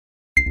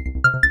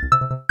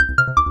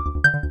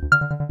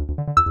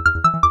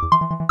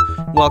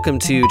Welcome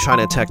to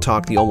China Tech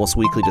Talk, the almost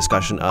weekly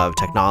discussion of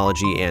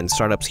technology and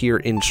startups here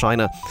in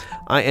China.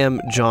 I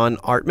am John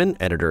Artman,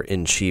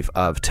 editor-in-chief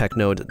of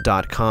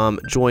TechNode.com,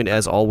 joined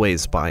as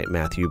always by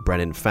Matthew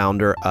Brennan,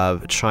 founder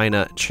of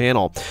China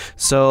Channel.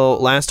 So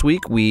last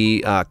week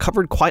we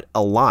covered quite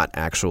a lot,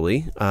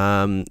 actually,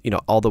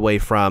 all the way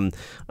from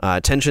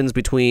tensions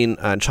between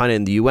China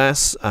and the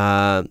U.S.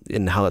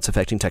 And how that's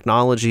affecting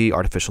technology,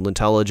 artificial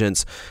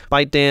intelligence,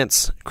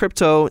 ByteDance,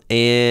 crypto,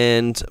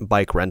 and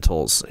bike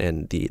rentals,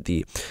 and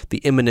the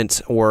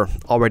imminent or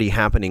already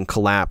happening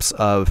collapse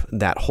of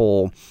that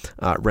whole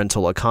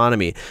rental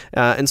economy.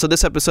 And so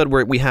this episode,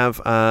 where we have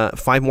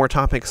 5 more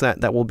topics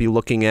that we'll be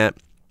looking at.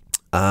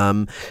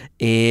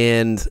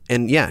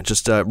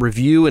 Just a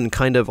review and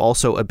kind of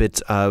also a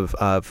bit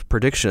of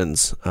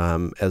predictions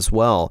as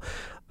well.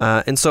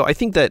 And so I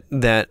think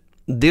that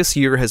this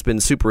year has been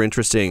super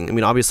interesting. I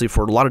mean, obviously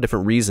for a lot of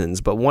different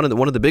reasons, but one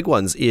of the big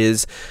ones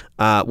is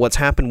what's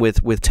happened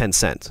with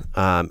Tencent,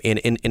 and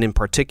in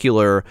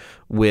particular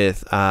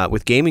with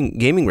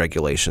gaming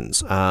regulations.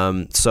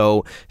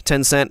 So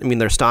Tencent, I mean,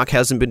 their stock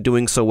hasn't been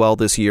doing so well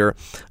this year.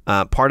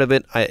 Part of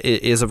it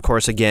is, of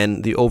course,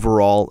 again, the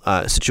overall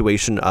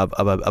situation of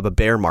a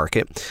bear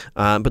market.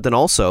 But then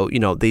also,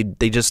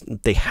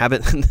 they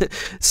haven't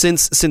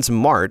since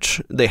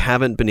March, they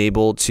haven't been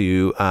able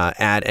to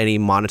add any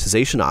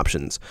monetization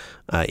options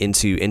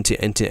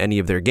into any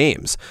of their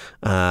games,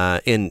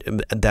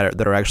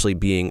 that are actually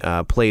being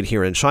played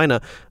here in China,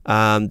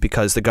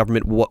 because the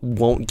government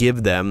won't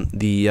give them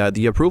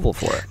the approval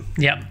for it.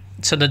 Yeah.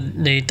 So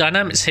the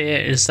dynamics here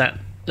is that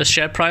the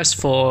share price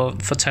for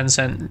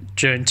Tencent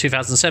during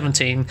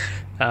 2017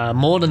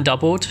 more than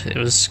doubled. It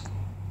was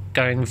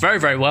going very,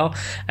 very well,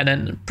 and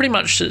then pretty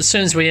much as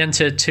soon as we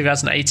entered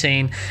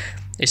 2018,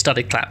 it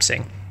started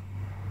collapsing.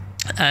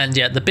 And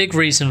yeah, the big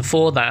reason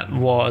for that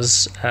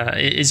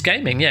is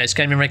gaming. Yeah, it's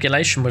gaming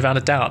regulation, without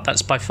a doubt.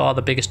 That's by far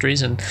the biggest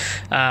reason.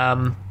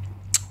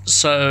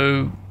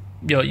 So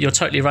you're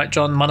totally right,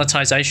 John.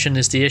 Monetization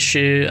is the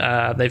issue.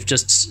 They've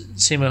just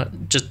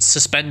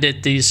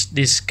suspended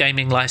these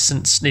gaming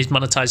these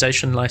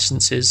monetization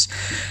licenses,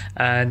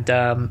 and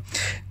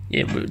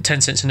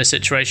Tencent's in a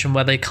situation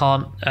where they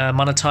can't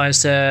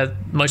monetize their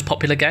most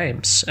popular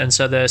games, and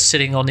so they're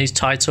sitting on these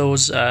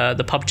titles.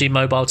 The PUBG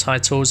mobile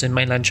titles in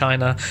mainland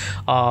China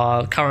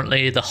are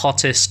currently the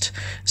hottest,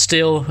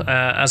 still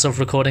as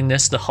of recording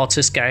this, the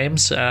hottest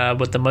games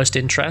with the most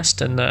interest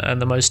and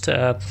the most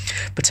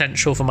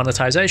potential for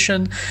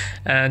monetization,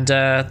 and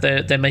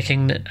they're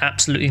making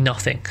absolutely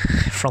nothing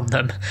from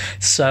them.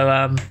 So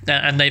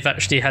and they've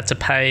actually had to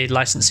pay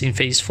licensing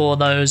fees for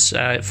those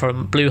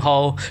from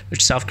Bluehole,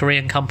 which is a South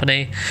Korean company.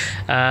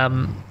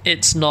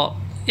 It's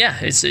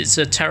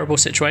a terrible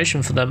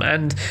situation for them,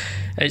 and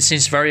it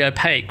seems very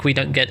opaque. We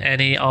don't get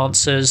any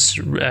answers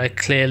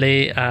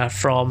clearly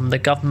from the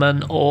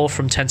government or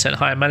from Tencent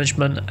higher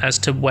management as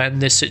to when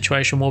this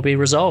situation will be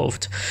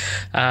resolved.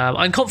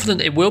 I'm confident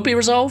it will be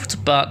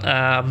resolved, but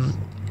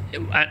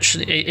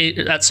actually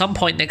at some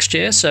point next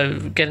year. So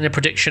getting a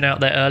prediction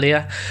out there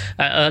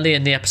early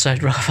in the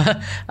episode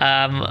rather.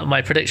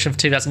 My prediction for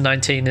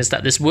 2019 is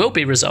that this will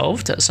be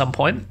resolved at some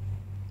point.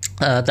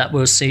 That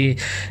we'll see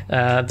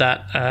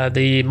that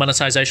the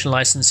monetization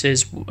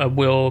licenses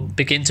will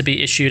begin to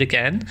be issued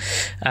again,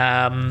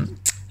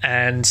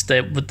 and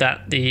that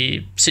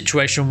the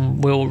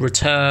situation will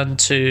return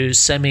to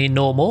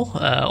semi-normal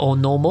or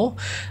normal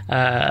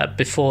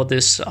before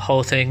this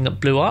whole thing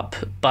blew up.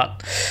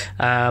 But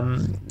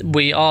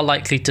we are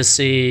likely to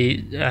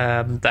see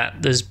that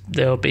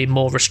there'll be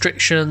more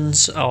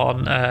restrictions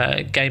on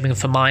gaming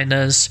for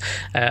minors.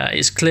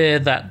 It's clear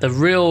that the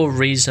real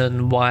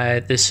reason why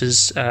this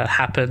has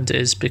happened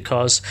is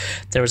because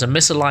there is a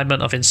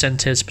misalignment of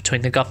incentives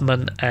between the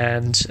government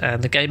and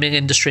the gaming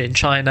industry in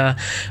China,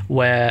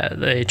 where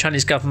the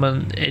Chinese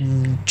government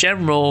in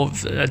general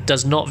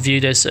does not view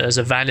this as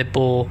a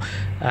valuable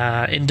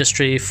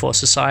industry for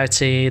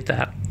society,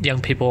 that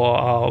young people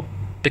are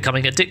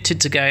becoming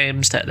addicted to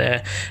games, that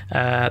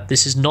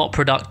this is not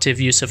productive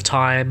use of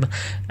time,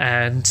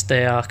 and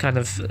they are kind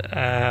of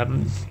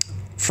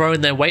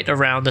throwing their weight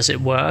around, as it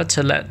were,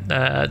 to let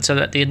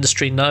the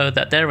industry know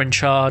that they're in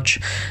charge,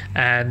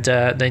 and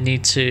they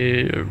need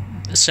to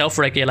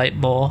self-regulate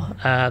more,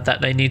 that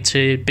they need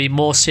to be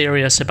more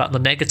serious about the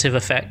negative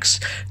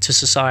effects to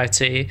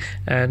society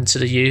and to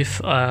the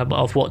youth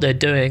of what they're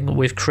doing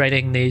with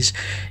creating these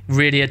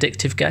really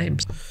addictive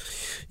games.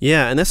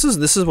 Yeah, and this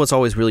is what's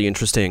always really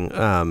interesting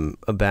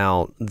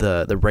about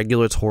the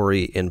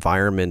regulatory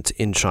environment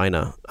in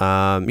China.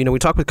 We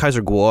talked with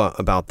Kaiser Kuo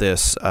about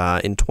this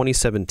in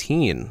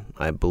 2017,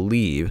 I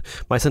believe.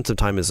 My sense of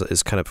time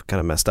is kind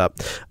of messed up.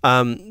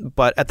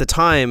 But at the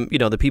time,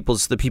 the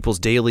People's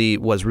Daily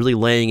was really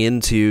laying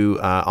into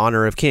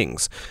Honor of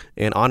Kings,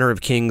 and Honor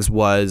of Kings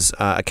was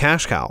a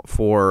cash cow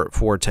for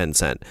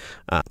Tencent.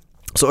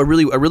 So a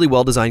really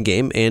well designed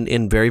game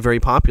and very, very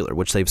popular,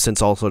 which they've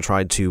since also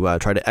tried to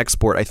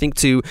export, I think,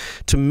 to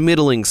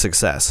middling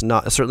success.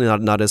 Certainly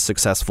not as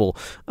successful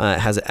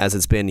as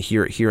it's been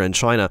here in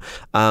China.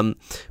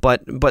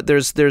 But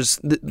there's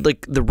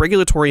like the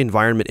regulatory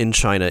environment in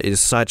China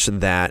is such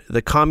that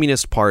the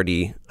Communist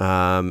Party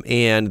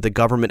and the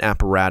government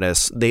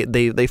apparatus,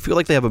 they feel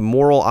like they have a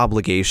moral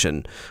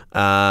obligation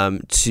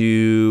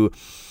to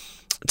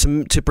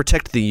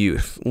protect the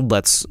youth,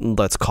 let's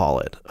call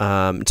it,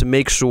 to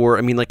make sure.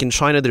 I mean, like in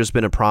China, there's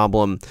been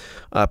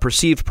a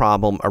perceived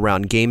problem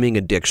around gaming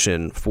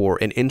addiction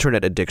and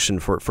internet addiction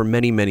for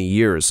many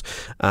years.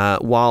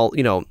 While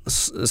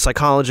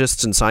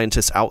psychologists and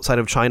scientists outside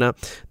of China,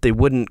 they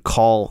wouldn't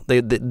call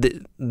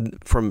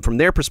from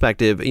their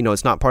perspective,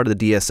 it's not part of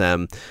the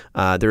DSM.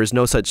 There is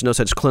no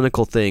such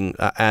clinical thing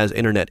as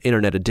internet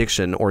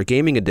addiction or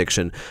gaming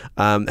addiction.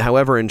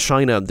 However, in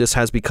China, this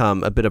has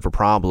become a bit of a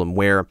problem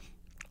where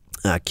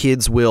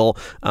kids will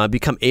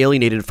become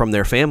alienated from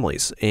their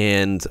families,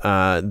 and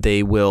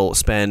they will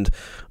spend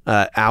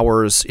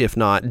hours, if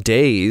not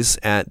days,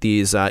 at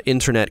these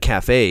internet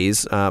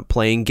cafes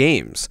playing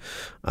games.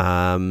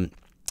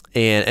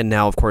 And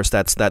now, of course,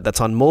 that's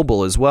on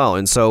mobile as well.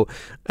 And so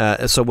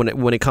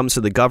when it comes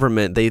to the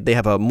government, they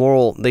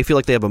feel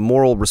like they have a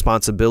moral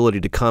responsibility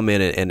to come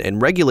in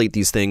and regulate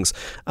these things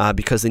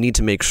because they need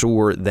to make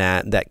sure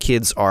that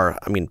kids are,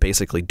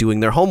 basically doing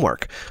their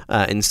homework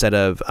instead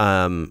of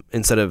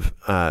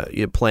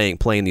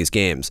playing these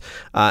games.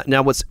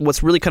 Now,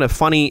 what's really kind of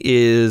funny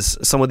is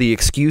some of the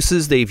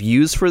excuses they've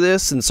used for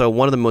this. And so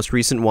one of the most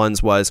recent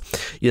ones was,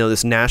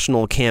 this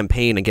national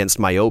campaign against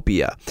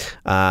myopia.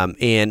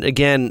 And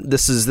again,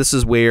 this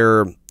is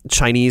where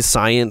Chinese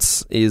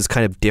science is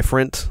kind of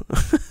different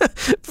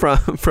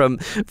from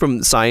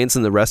science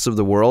in the rest of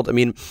the world.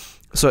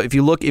 So if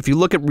you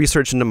look at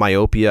research into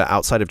myopia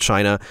outside of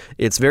China,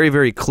 it's very,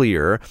 very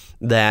clear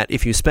that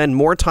if you spend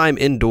more time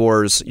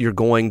indoors, you're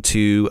going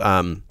to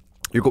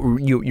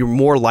you're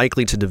more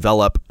likely to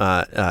develop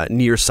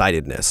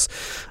nearsightedness.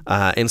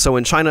 And so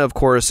in China, of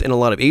course, in a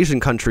lot of Asian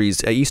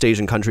countries, East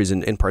Asian countries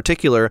in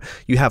particular,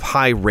 you have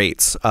high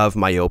rates of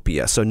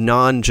myopia, so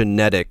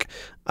non-genetic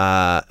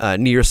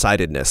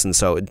nearsightedness, and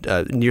so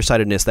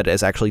nearsightedness that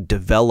is actually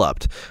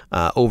developed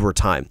over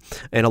time.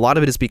 And a lot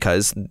of it is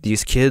because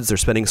these kids are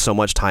spending so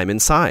much time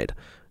inside.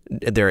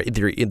 They're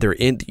either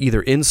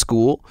in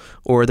school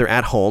or they're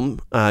at home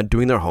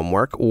doing their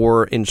homework,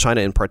 or in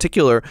China in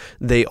particular,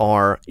 they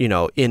are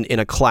in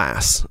a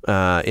class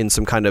in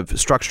some kind of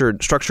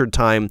structured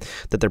time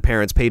that their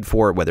parents paid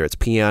for, whether it's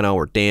piano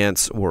or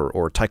dance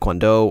or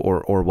taekwondo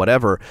or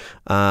whatever.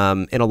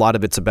 And a lot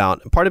of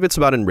part of it's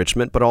about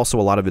enrichment, but also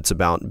a lot of it's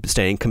about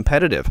staying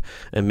competitive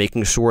and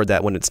making sure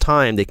that when it's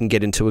time, they can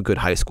get into a good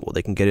high school,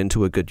 they can get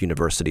into a good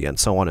university, and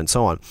so on and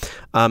so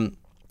on.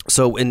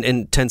 So,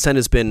 and Tencent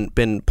has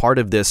been part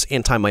of this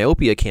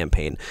anti-myopia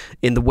campaign.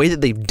 And the way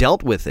that they've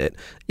dealt with it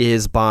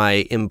is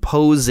by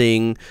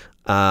imposing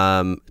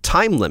time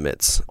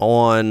limits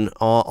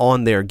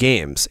on their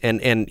games. And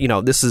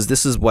this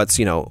is what's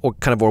kind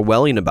of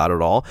Orwellian about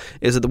it all,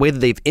 is that the way that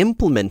they've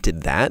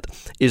implemented that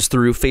is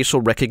through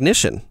facial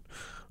recognition.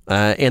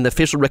 And the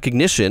facial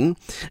recognition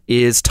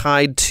is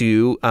tied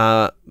to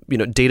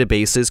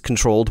databases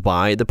controlled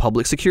by the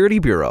Public Security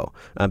Bureau,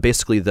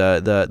 basically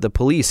the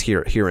police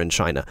here in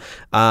China.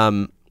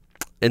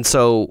 And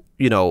so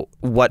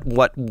what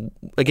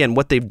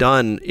they've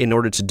done in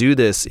order to do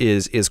this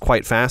is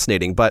quite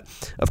fascinating. But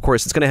of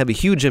course, it's going to have a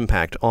huge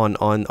impact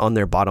on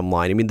their bottom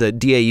line. The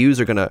DAUs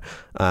are going to,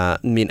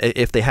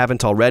 if they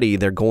haven't already,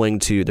 they're going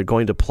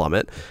to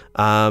plummet.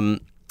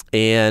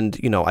 And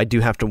I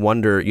do have to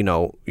wonder,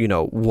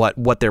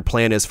 what their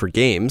plan is for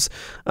games.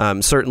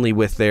 Certainly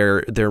with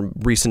their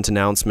recent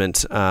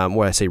announcement,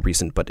 well, I say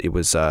recent, but it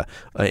was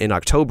in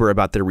October,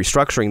 about their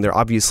restructuring. They're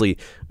obviously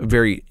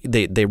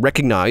they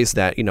recognize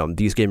that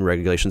these gaming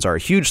regulations are a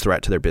huge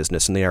threat to their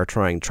business, and they are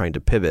trying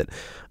to pivot.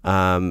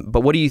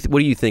 But what do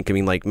you think?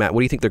 Matt,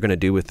 what do you think they're going to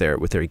do with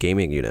their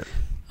gaming unit?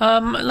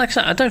 Like I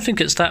said, I don't think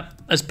it's that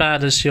as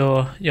bad as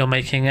you're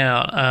making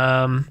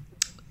out.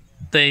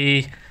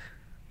 The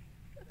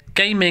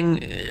gaming,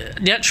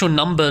 the actual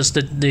numbers,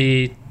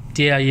 the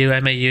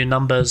DAU, MAU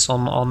numbers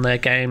on their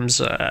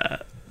games,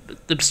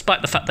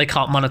 despite the fact they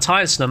can't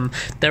monetize them,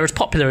 they're as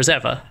popular as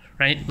ever,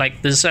 right?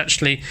 Like, there's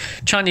actually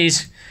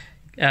Chinese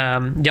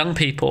young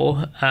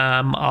people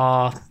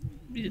are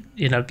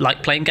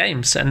like playing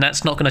games, and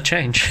that's not going to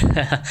change.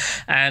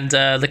 And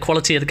the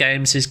quality of the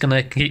games is going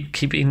to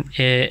keep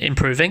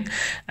improving.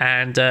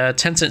 And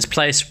Tencent's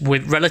place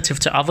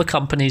relative to other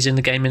companies in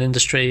the gaming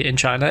industry in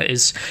China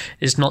is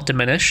not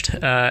diminished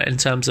in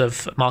terms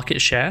of market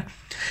share.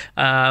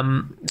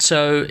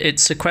 So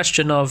it's a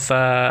question of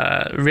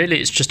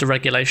really, it's just a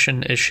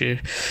regulation issue.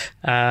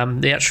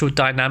 The actual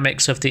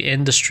dynamics of the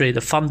industry,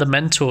 the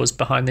fundamentals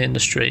behind the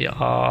industry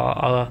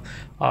are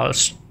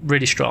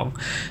really strong.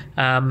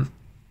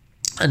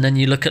 And then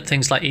you look at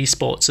things like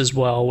esports as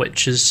well,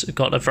 which has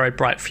got a very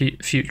bright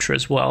future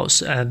as well.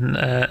 And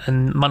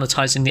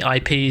monetizing the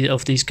IP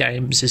of these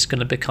games is going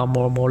to become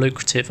more and more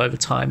lucrative over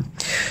time.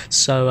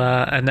 So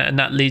and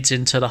that leads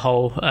into the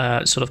whole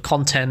sort of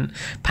content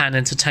pan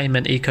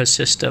entertainment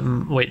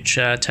ecosystem, which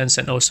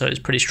Tencent also is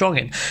pretty strong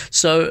in.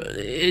 So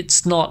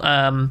it's not.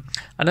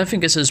 I don't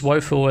think it's as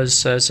woeful as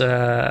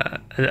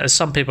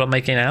some people are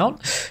making out.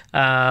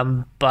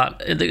 But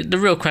the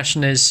real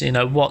question is,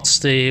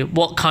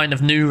 what kind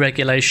of new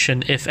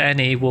regulation, if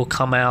any, will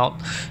come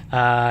out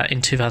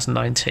in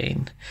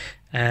 2019?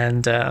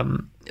 And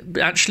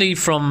actually,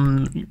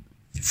 from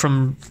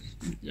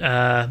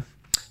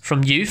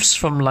youths,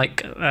 from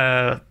like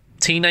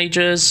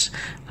teenagers,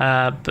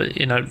 but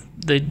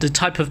the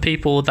type of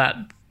people that.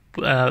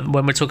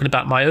 When we're talking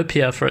about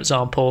myopia, for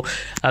example,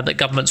 that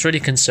government's really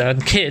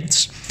concerned,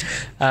 kids,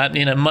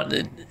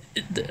 according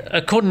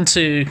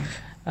to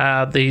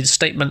the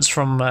statements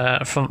from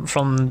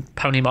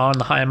Pony Ma and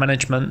the higher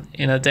management,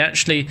 they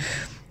actually,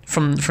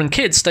 from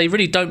kids, they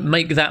really don't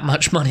make that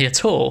much money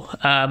at all.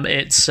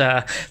 It's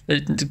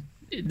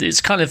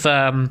kind of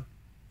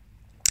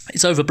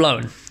it's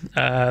overblown,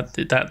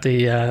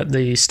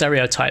 the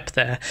stereotype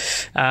there.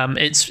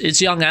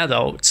 It's young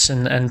adults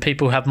and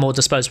people who have more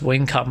disposable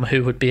income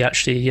who would be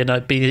actually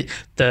be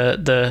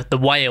the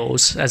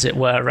whales, as it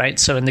were, right?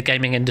 So in the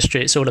gaming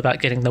industry, it's all about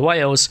getting the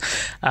whales,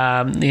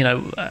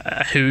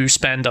 who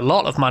spend a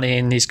lot of money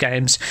in these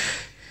games.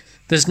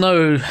 There's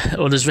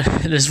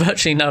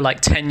virtually no like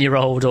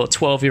 10-year-old or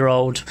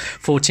 12-year-old,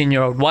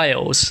 14-year-old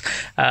whales.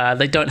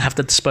 They don't have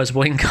the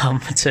disposable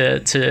income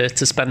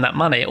to spend that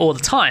money all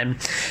the time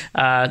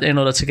in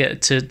order to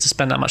get to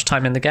spend that much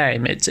time in the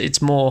game. It's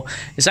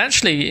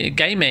actually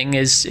gaming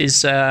is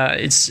it's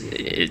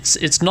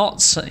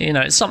not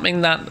it's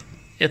something that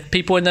if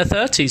people in their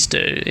 30s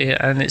do,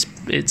 and it's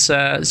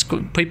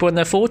people in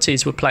their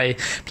 40s would play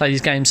these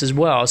games as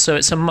well. So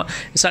it's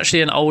actually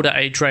an older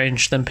age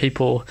range than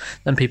people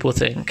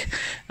think.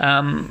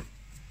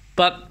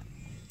 But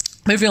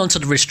moving on to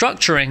the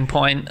restructuring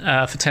point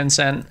for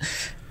Tencent.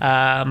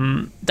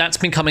 That's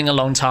been coming a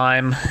long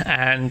time,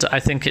 and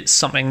I think it's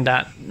something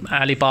that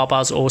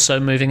Alibaba's also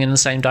moving in the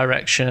same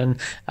direction,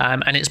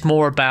 and it's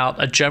more about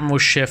a general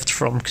shift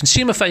from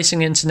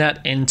consumer-facing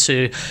internet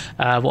into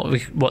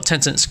what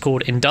Tencent's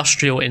called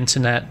industrial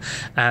internet,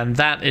 and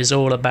that is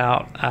all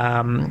about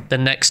the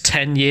next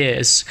 10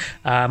 years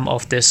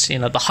of this.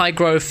 The high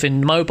growth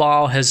in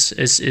mobile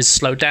is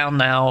slowed down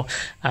now,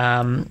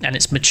 and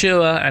it's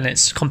mature and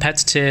it's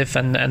competitive,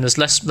 and there's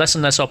less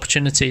and less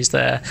opportunities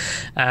there,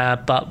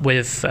 but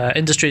with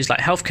industries like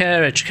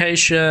healthcare,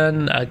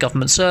 education,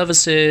 government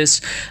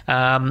services,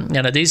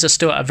 these are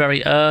still at a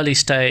very early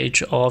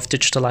stage of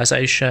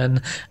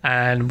digitalization,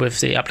 and with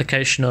the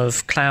application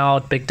of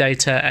cloud, big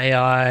data,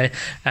 AI,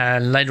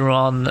 and later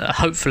on,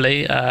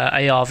 hopefully,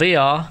 AR,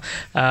 VR,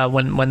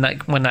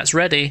 when that's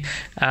ready,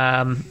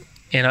 and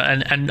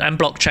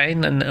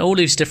blockchain and all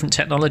these different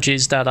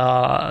technologies that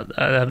are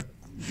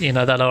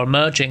that are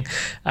emerging.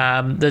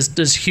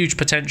 There's huge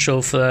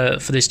potential for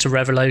this to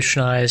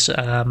revolutionize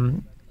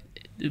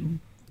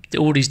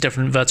all these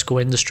different vertical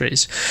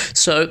industries.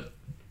 So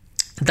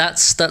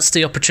that's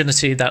the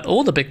opportunity that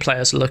all the big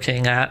players are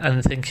looking at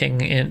and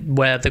thinking in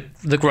where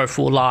the growth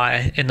will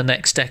lie in the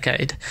next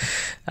decade.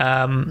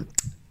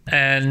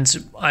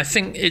 And I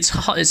think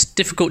it's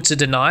difficult to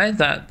deny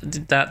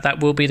that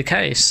will be the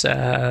case.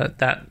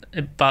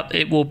 But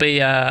it will be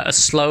a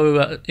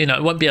slow,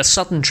 it won't be a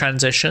sudden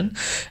transition.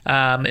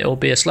 It will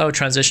be a slower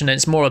transition.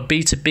 It's more a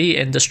B2B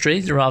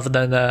industry rather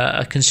than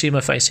a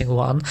consumer-facing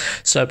one.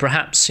 So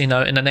perhaps, in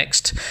the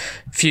next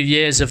few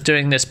years of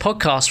doing this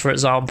podcast, for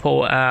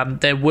example,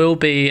 there will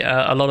be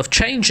a lot of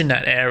change in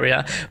that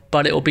area,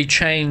 but it will be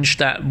change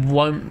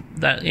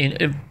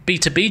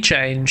B2B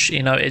change,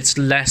 it's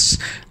less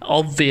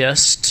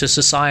obvious to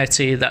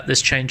society that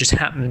this change is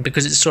happening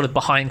because it's sort of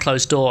behind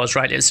closed doors,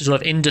 right? It's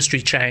sort of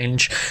industry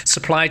change,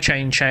 supply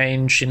chain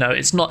change.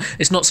 It's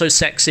not so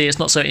sexy, it's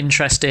not so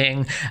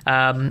interesting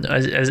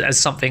as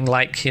something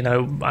like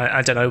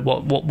I don't know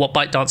what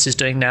ByteDance is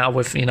doing now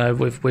with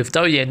with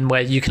Douyin,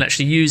 where you can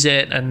actually use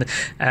it and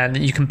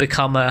you can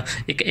become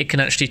it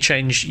can actually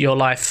change your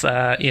life.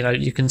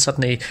 You can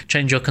suddenly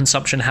change your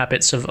consumption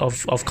habits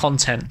of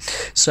content.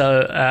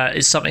 So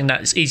it's something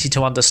that's easy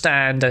to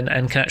understand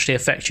and can actually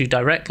affect you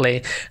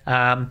directly.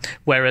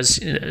 Whereas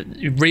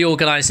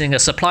reorganizing a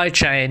supply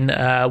chain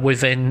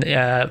within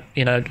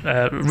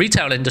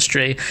retail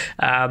industry,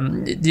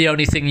 the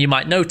only thing you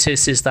might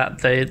notice is that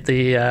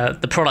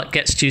the product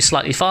gets to you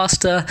slightly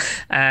faster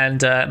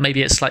and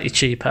maybe it's slightly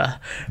cheaper,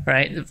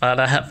 right?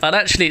 But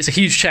actually it's a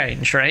huge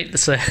change, right?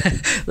 So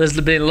there's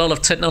been a lot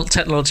of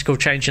technological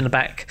change in the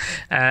back,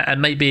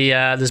 and maybe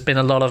there's been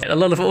a lot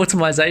of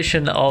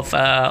automation of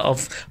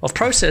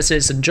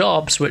processes and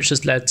jobs, which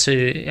has led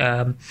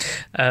to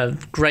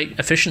great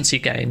efficiency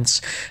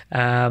gains.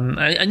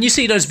 And you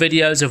see those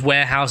videos of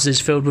warehouses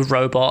filled with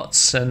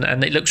robots,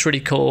 and it looks really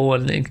cool.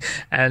 And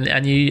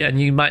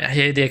you might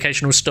hear the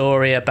occasional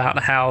story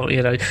about how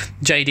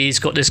JD's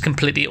got this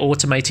completely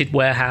automated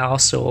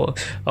warehouse, or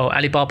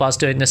Alibaba's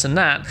doing this and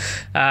that.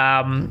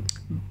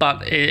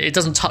 But it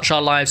doesn't touch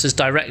our lives as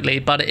directly,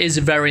 but it is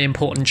a very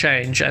important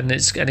change, and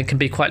it can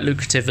be quite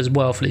lucrative as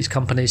well for these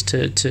companies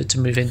to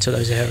move into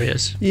those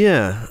areas.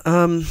 Yeah,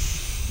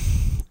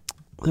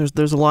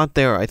 there's a lot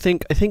there. I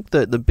think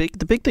the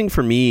big thing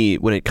for me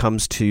when it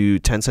comes to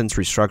Tencent's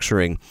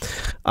restructuring,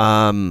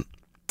 I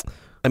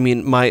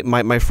mean,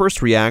 my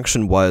first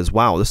reaction was,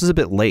 wow, this is a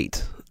bit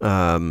late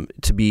to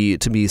be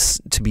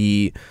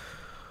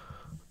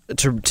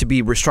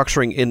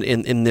restructuring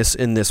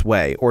in this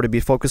way, or to be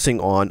focusing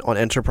on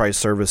enterprise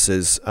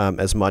services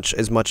as much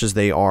as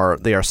they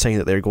are saying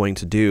that they're going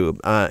to do,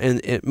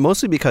 and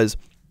mostly because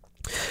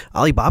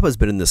Alibaba's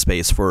been in this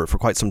space for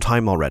quite some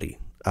time already.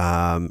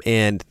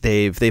 And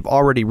they've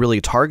already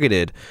really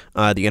targeted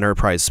the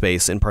enterprise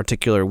space, in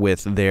particular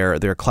with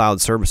their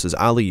cloud services,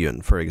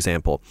 Aliyun, for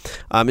example.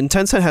 And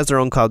Tencent has their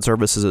own cloud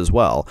services as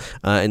well.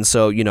 And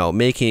so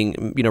making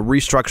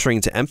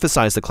restructuring to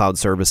emphasize the cloud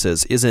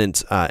services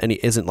isn't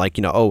like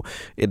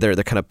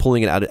they're kind of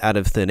pulling it out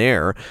of thin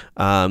air.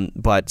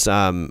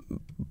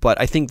 But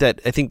I think that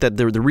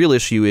the real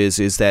issue is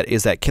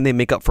that can they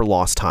make up for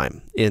lost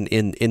time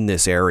in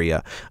this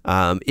area?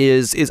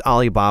 Is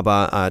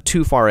Alibaba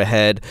too far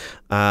ahead?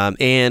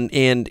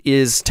 And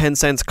is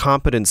Tencent's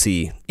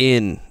competency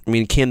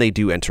can they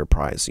do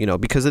enterprise?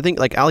 Because I think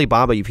like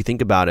Alibaba, if you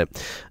think about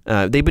it,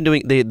 they've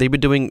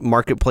been doing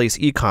marketplace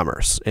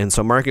e-commerce, and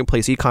so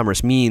marketplace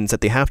e-commerce means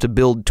that they have to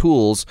build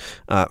tools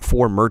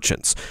for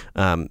merchants,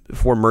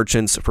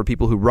 for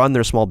people who run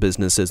their small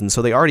businesses, and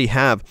so they already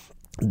have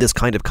this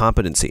kind of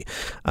competency.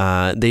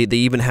 They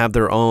even have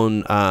their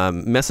own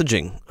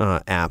messaging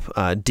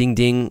app, Ding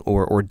Ding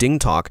or Ding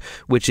Talk,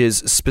 which is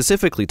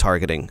specifically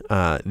targeting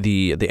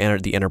the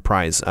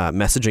enterprise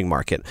messaging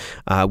market.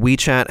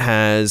 WeChat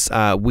has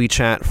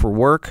WeChat for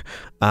work.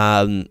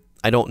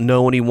 I don't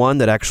know anyone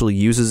that actually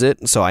uses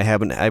it, so I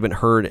haven't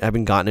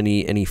gotten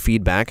any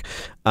feedback.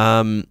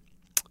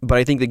 But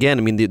I think,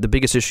 again, the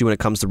biggest issue when it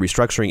comes to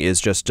restructuring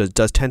is just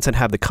does Tencent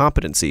have the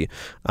competency,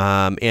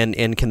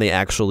 and can they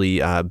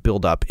actually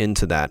build up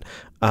into that?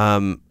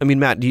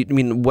 Matt,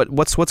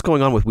 what's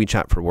going on with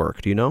WeChat for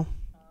work? Do you know?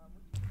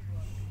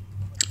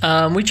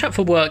 WeChat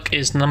for work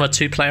is the number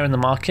 2 player in the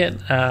market.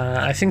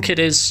 I think it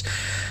is.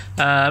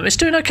 It's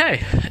doing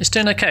okay. It's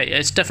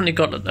definitely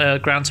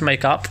got ground to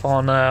make up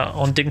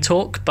on Ding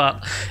Talk,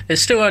 but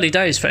it's still early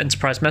days for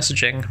enterprise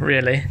messaging,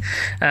 really.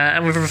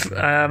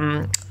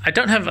 And I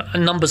don't have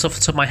numbers off the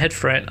top of my head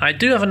for it. I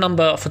do have a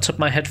number off the top of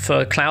my head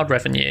for cloud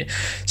revenue.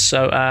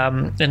 So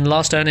in the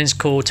last earnings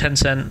call,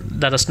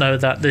 Tencent let us know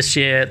that this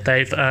year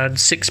they've earned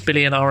 6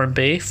 billion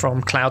RMB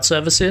from cloud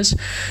services,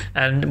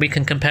 and we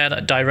can compare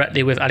that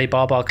directly with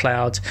Alibaba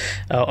Cloud,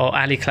 or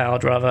Ali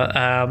Cloud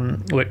rather,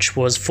 which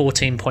was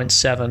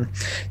 14.7.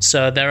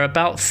 So they're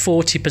about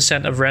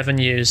 40% of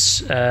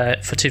revenues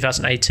for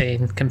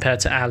 2018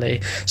 compared to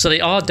Ali. So they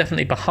are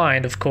definitely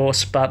behind, of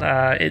course, but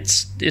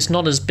it's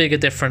not as big a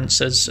difference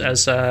as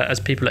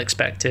people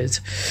expected,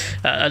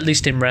 at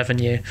least in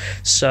revenue.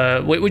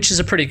 So which is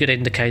a pretty good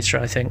indicator,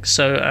 I think.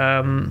 So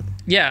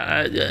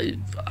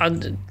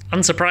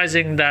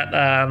unsurprising that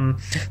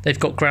they've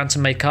got ground to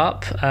make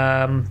up,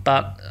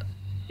 but.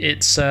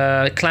 It's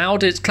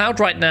cloud. Cloud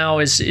right now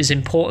is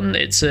important.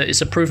 It's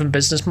a proven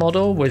business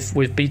model with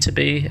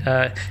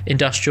B2B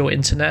industrial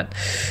internet.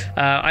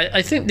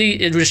 I think the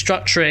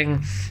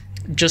restructuring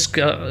just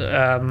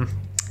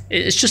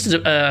it's just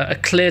a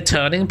clear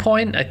turning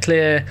point,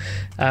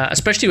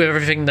 especially with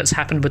everything that's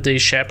happened with the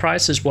share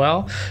price as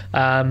well,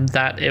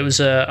 that it was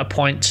a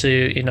point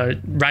to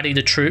rally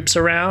the troops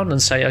around and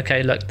say,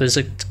 okay, look, there's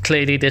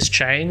clearly this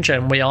change,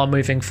 and we are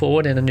moving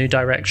forward in a new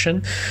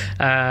direction.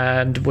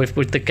 And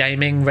with the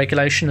gaming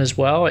regulation as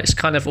well, it's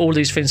kind of all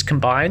these things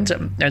combined,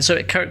 and so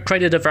it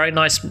created a very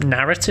nice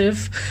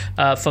narrative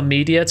for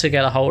media to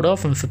get a hold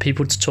of and for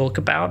people to talk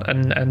about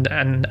and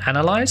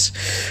analyze.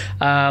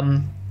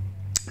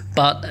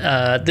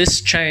 But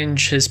this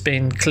change has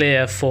been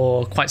clear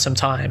for quite some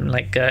time.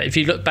 Like if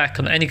you look back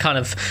on any kind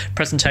of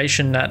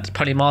presentation that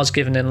Polymar's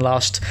given in the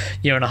last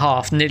year and a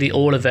half, nearly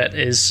all of it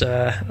is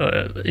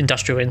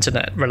industrial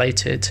internet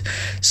related.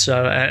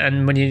 So,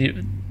 and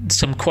when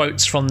some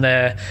quotes from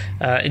their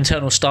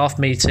internal staff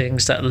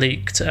meetings that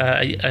leaked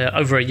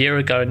over a year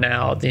ago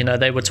now,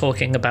 they were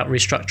talking about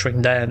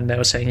restructuring then. They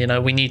were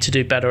saying, we need to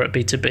do better at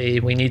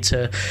B2B. We need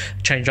to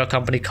change our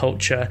company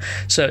culture.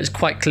 So it's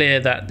quite clear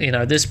that,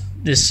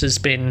 this has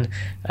been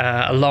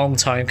a long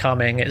time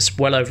coming. It's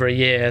well over a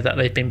year that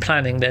they've been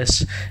planning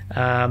this.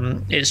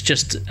 It's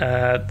just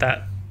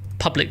that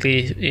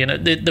publicly,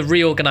 the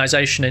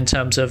reorganization in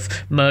terms of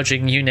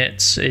merging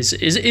units is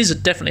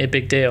definitely a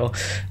big deal,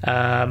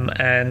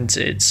 and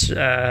it's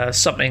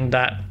something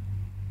that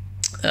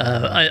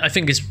I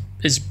think is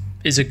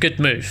is a good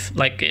move.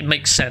 Like, it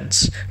makes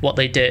sense what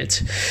they did,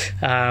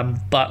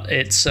 but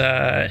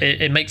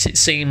it makes it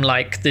seem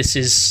like this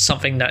is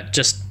something that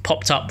just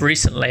popped up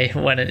recently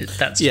when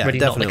that's really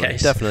not the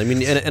case. Definitely. I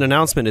mean, an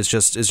announcement is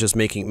just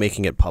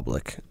making it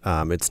public.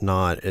 It's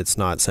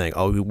not saying,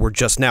 oh, we're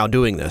just now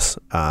doing this.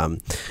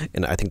 And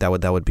I think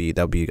that would be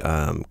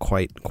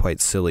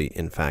quite silly,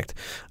 in fact.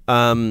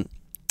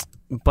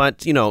 But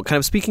kind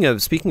of speaking of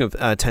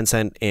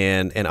Tencent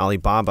and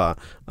Alibaba,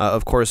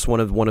 of course, one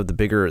of the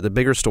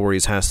bigger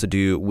stories has to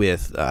do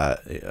with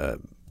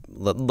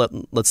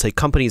let's say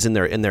companies in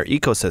their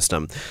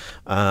ecosystem,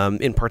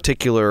 in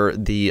particular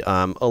the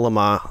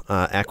Ele.me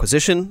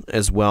acquisition,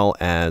 as well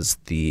as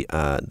the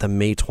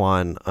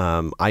Meituan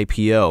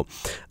IPO.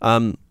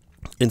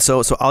 And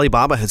so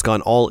Alibaba has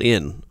gone all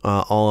in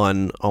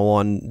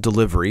on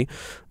delivery,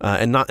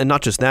 and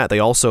not just that. They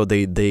also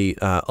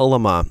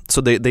Ele.me.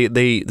 So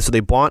they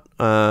bought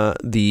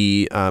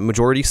the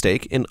majority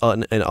stake in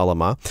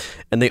Ele.me,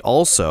 and they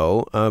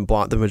also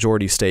bought the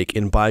majority stake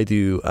in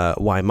Baidu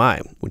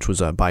Waimai, which was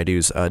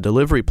Baidu's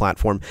delivery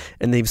platform,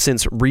 and they've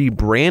since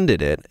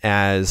rebranded it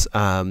as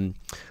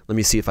let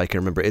me see if I can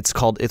remember. It's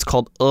called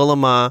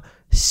Ele.me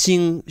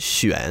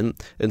Xingxuan,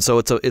 and so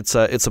it's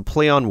a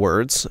play on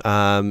words.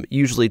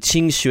 Usually,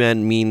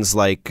 Qingxuan means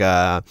like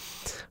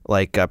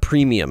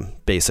premium,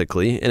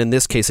 basically, and in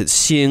this case, it's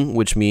Xing,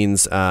 which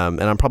means and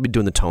I'm probably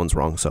doing the tones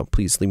wrong, so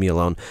please leave me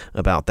alone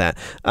about that.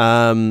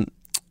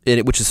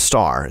 Which is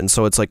star, and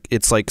so it's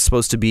like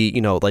supposed to be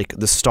like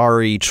the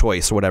starry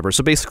choice or whatever.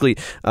 So basically,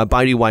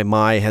 Baidu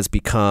Waimai has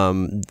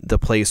become the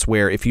place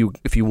where if you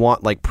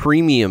want like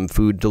premium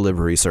food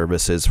delivery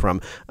services from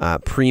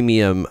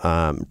premium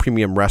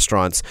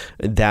restaurants,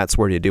 that's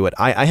where to do it.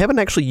 I haven't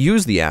actually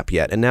used the app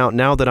yet, and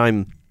now that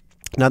I'm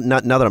now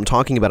that I'm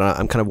talking about it,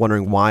 I'm kind of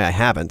wondering why I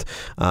haven't.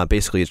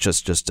 Basically, it's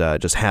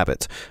just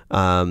habit.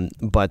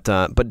 But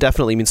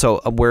definitely, I mean,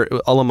 so where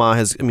Ele.me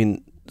has, I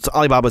mean. So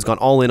Alibaba's gone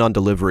all in on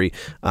delivery.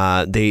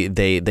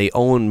 They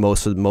own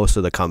most of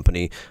the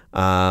company,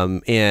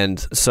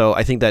 and so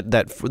I think that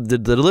the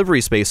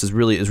delivery space is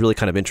really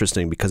kind of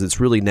interesting, because it's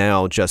really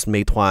now just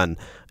Meituan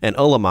and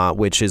Ele.me,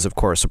 which is of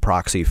course a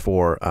proxy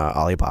for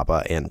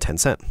Alibaba and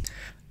Tencent.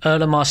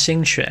 Ele.me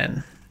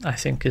Xingxuan, I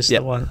think, is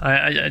the one.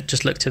 I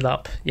just looked it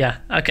up. Yeah.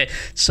 Okay.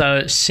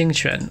 So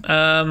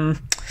Xingxuan.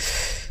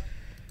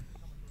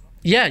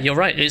 Yeah, you're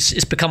right.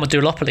 It's become a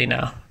duopoly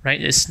now,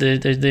 right? It's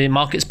the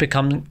market's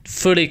become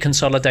fully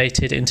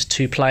consolidated into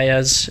two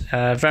players.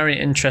 Very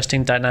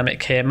interesting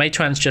dynamic here.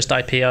 Meituan's just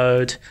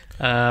IPO'd.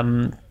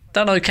 Done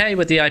okay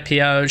with the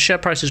IPO. Share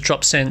price has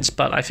dropped since,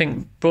 but I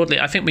think broadly,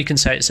 we can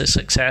say it's a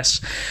success.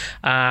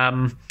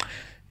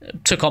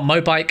 Took on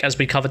Mobike, as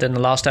we covered in the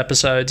last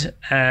episode,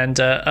 and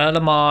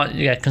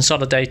Ele.me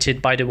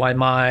consolidated Baidu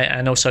Waimai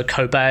and also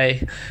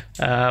Koubei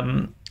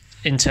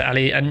into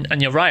Ali, and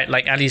you're right,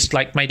 like Ali's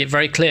like made it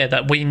very clear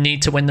that we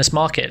need to win this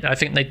market. I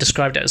think they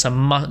described it as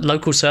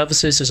local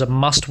services as a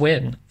must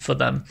win for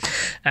them,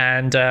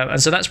 and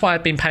so that's why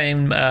I've been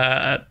paying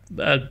a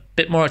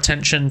bit more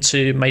attention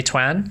to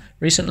Meituan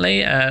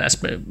recently. I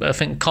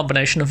think a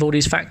combination of all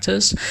these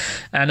factors,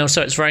 and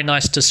also it's very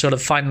nice to sort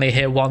of finally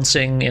hear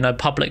Wansing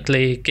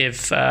publicly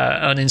give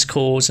earnings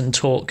calls and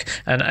talk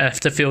and have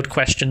to field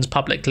questions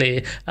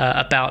publicly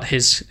about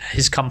his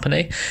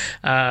company.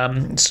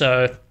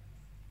 So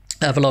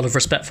I have a lot of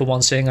respect for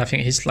Wansing. I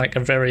think he's like a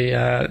very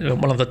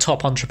one of the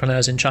top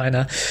entrepreneurs in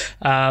China.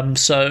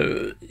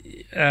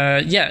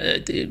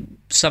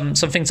 Some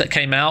things that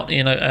came out,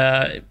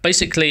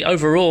 basically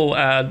overall,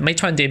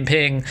 Meituan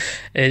Dianping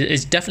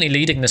is definitely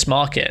leading this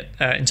market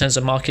in terms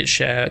of market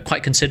share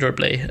quite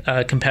considerably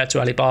compared to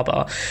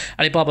Alibaba.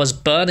 Alibaba's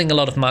burning a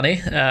lot of money.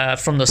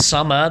 From the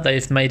summer,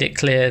 they've made it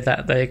clear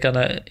that they're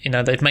gonna,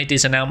 they've made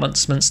these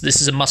announcements. This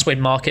is a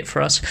must-win market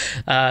for us.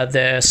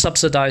 They're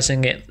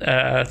subsidizing it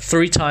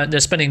 3 times.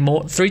 They're spending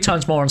 3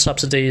 times more on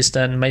subsidies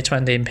than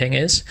Meituan Dianping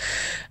is.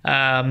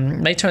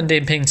 Meituan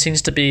Dianping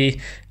seems to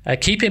be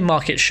keeping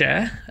market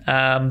share,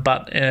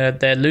 but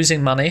they're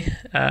losing money.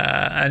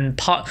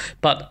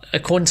 But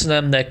according to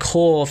them, their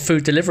core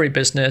food delivery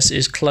business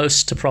is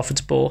close to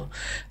profitable.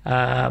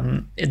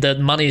 The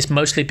money is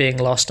mostly being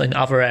lost in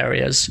other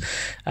areas,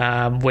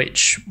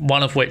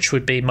 one of which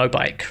would be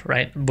Mobike,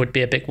 right? Would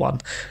be a big one.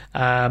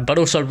 But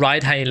also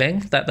ride hailing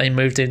that they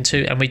moved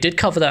into, and we did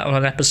cover that on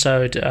an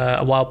episode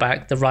a while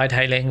back. The ride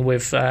hailing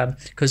with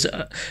because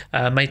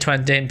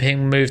Meituan Dianping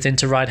moved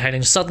into ride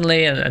hailing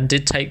suddenly and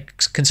did take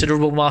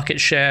considerable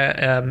market share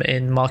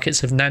in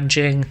markets of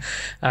Nanjing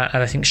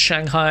and I think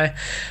Shanghai,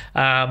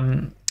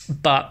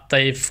 but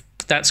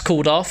that's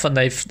cooled off, and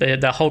they're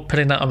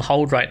putting that on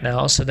hold right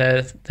now. So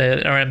their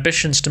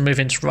ambitions to move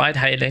into ride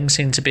hailing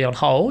seem to be on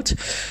hold,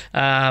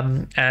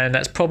 and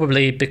that's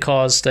probably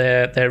because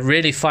they're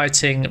really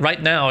fighting right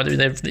now.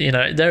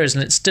 There is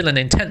still an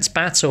intense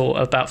battle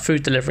about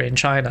food delivery in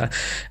China,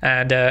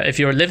 and if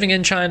you're living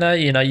in China,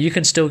 you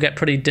can still get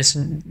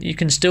you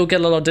can still get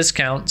a lot of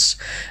discounts.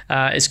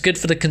 It's good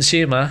for the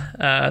consumer.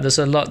 There's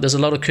a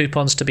lot of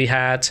coupons to be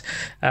had,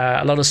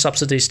 a lot of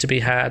subsidies to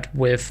be had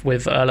with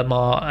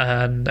Ele.me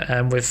and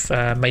and with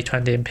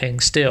Meituan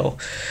Dianping still.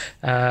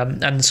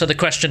 And so the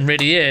question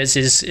really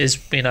is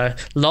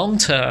long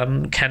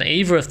term, can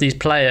either of these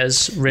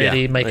players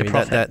really make a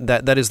profit?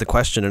 That is the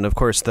question, and of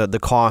course the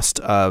cost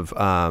of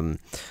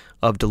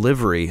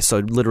delivery, so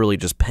literally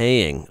just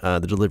paying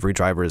the delivery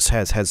drivers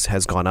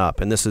has gone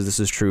up, and this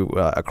is true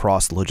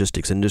across the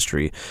logistics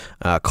industry.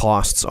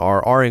 Costs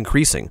are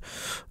increasing,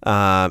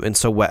 and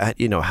so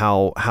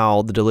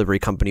how the delivery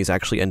companies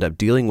actually end up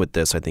dealing with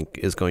this, I think,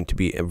 is going to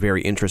be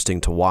very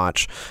interesting to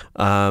watch.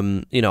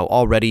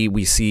 Already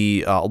we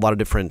see a lot of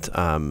different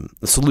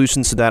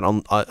solutions to that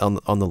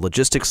on the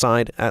logistics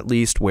side, at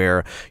least,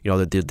 where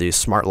the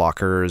smart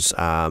lockers.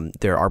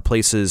 There are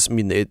places. I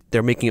mean,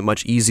 they're making it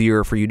much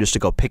easier for you just to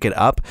go pick it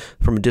up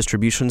from a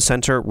distribution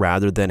center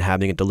rather than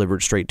having it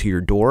delivered straight to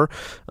your door.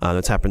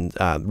 That's happened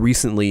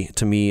recently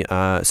to me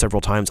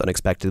several times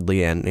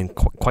unexpectedly and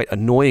quite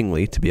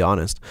annoyingly, to be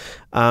honest.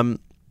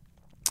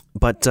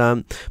 But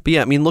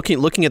yeah, I mean,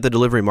 looking at the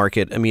delivery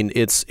market, I mean,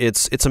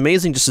 it's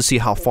amazing just to see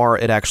how far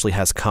it actually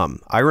has come.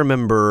 I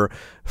remember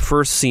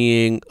first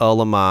seeing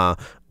Ele.me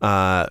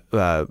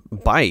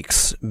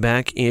bikes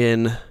back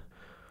in,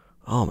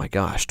 oh my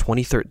gosh,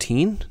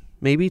 2013.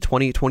 Maybe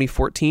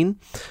 2014.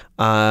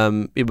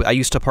 I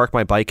used to park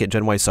my bike at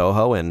Genway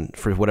Soho, and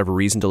for whatever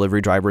reason,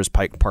 delivery drivers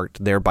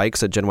parked their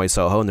bikes at Genway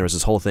Soho, and there was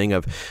this whole thing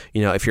of,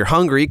 if you're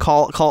hungry,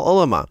 call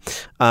Ele.me.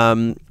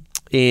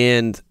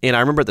 And I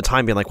remember at the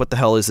time being like, what the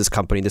hell is this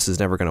company? This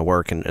is never going to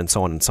work, and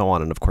so on and so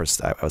on. And of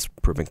course, I was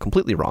proven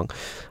completely wrong.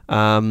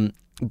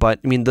 But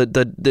I mean,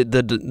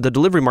 the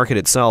delivery market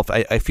itself,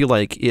 I feel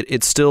like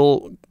it's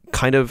still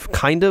kind of.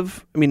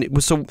 I mean,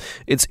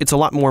 it's a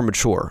lot more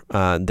mature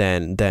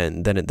than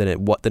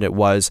it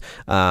was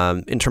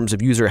in terms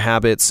of user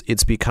habits.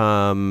 It's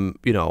become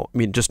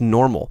just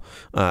normal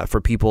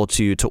for people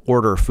to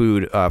order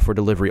food for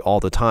delivery all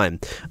the time.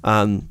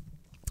 And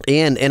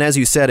as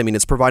you said, I mean,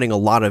 it's providing a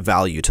lot of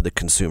value to the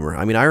consumer.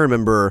 I mean, I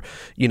remember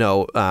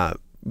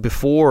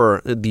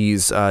before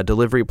these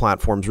delivery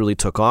platforms really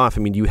took off,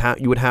 I mean, you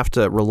would have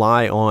to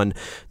rely on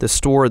the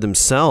store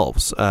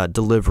themselves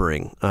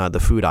delivering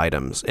the food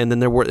items. And then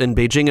there were, in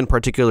Beijing in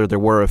particular, there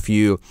were a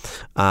few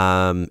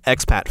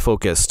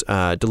expat-focused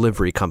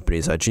delivery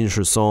companies,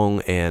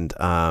 Jinshisong and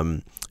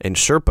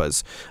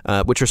Sherpas,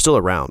 which are still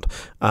around.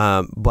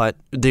 But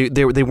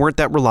they weren't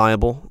that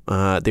reliable.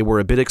 They were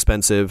a bit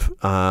expensive,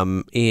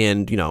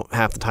 and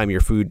half the time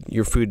your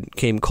food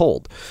came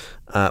cold.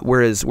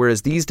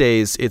 Whereas these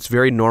days it's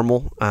very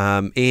normal,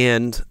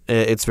 and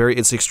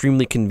it's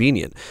extremely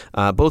convenient.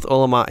 Both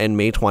Ele.me and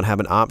Meituan have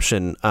an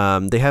option.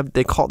 They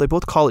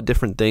both call it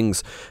different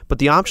things, but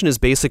the option is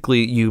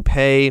basically you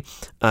pay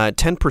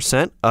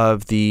 10%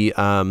 of the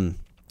or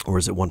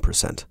is it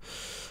 1%?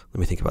 Let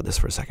me think about this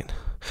for a second.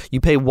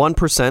 You pay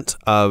 1%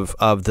 of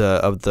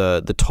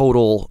the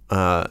total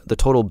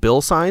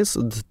bill size,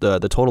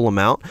 the total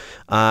amount,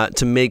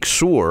 to make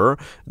sure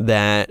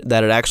that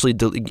it actually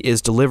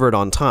is delivered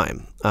on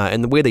time.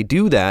 And the way they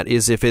do that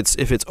is if it's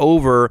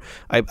over,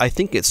 I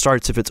think it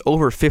starts if it's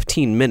over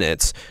 15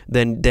 minutes,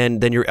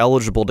 then you're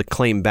eligible to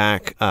claim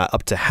back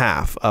up to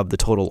half of the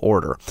total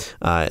order,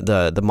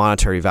 the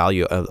monetary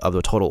value of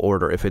the total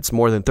order. If it's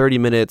more than 30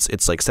 minutes,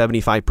 it's like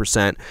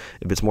 75%.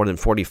 If it's more than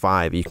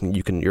 45,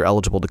 you're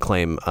eligible to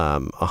claim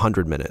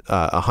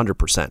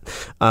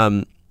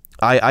 100%.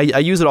 I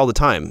use it all the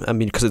time. I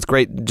mean, because it's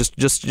great. Just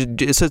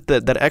it's just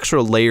that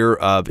extra layer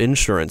of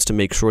insurance to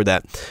make sure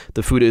that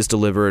the food is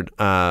delivered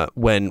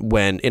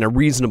when in a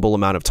reasonable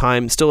amount of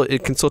time. Still,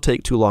 it can still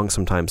take too long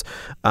sometimes.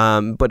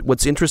 But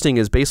what's interesting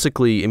is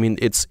basically, I mean,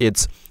 it's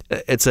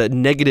a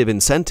negative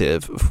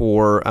incentive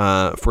for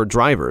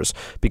drivers,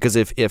 because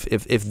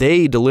if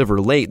they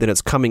deliver late, then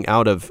it's coming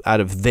out of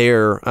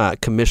their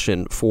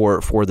commission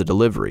for the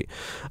delivery.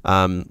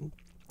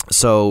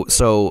 So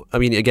I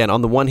mean, again,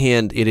 on the one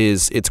hand,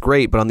 it's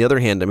great, but on the other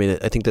hand, I mean,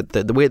 I think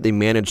that the way they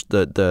manage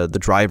the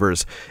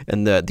drivers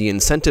and the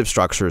incentive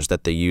structures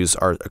that they use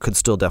could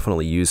still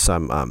definitely use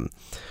some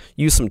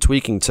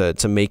tweaking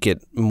to make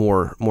it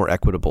more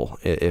equitable,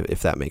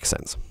 if that makes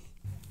sense.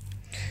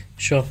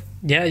 Sure.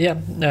 Yeah,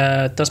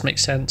 it does make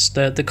sense.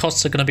 The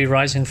costs are going to be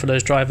rising for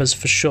those drivers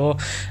for sure,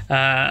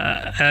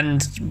 but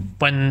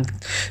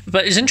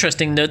it's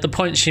interesting that the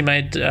points she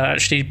made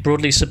actually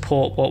broadly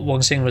support what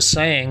Wang Xing was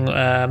saying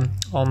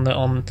on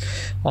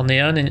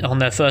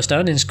their first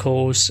earnings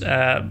calls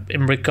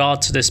in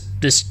regard to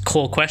this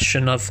core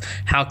question of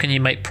how can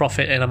you make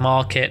profit in a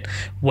market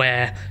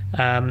where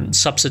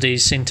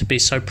subsidies seem to be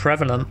so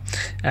prevalent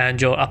and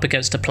you're up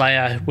against a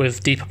player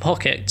with deeper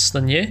pockets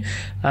than you.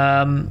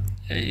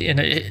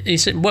 He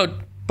said, well,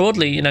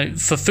 broadly,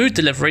 for food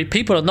delivery,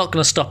 people are not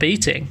going to stop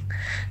eating.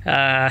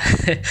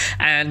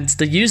 And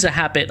the user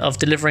habit of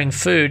delivering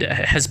food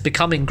has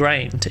become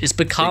ingrained. It's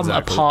become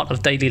a part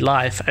of daily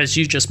life, as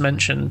you just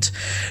mentioned,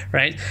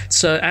 right?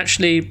 So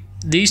actually,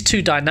 these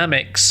two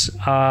dynamics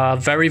are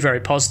very, very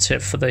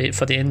positive for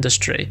the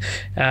industry,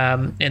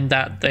 in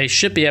that they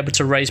should be able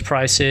to raise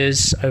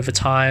prices over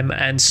time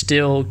and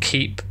still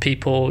keep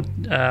people,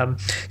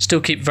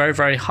 still keep very,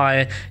 very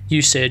high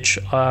usage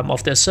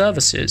of their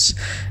services.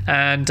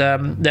 And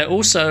they're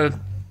also,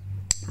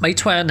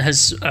 Meituan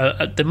has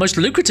the most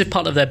lucrative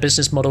part of their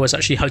business model is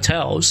actually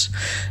hotels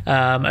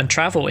and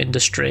travel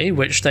industry,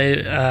 which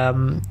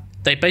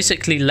they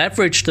basically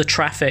leverage the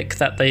traffic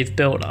that they've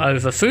built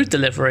over food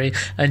delivery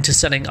into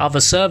selling other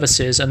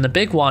services. And the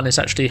big one is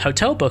actually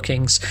hotel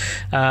bookings,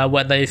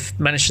 where they've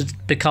managed to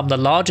become the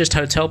largest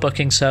hotel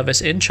booking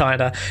service in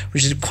China,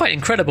 which is quite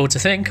incredible to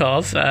think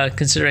of,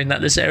 considering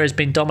that this area has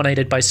been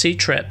dominated by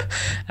Ctrip,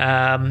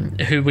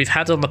 who we've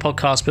had on the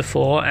podcast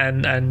before,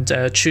 and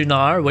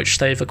Qunar, which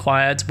they've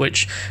acquired,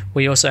 which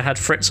we also had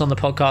Fritz on the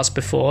podcast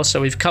before. So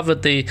we've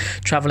covered the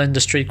travel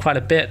industry quite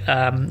a bit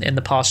in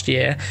the past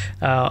year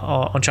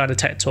on China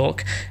Tech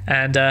Talk,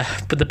 and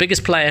but the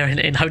biggest player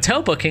in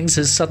hotel bookings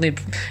has suddenly,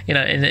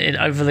 in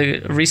over the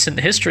recent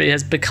history,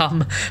 has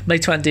become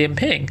Meituan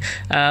Dianping.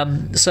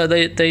 So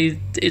they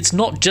it's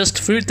not just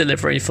food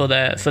delivery for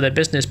their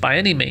business by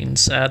any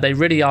means. They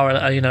really are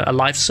a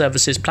life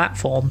services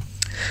platform.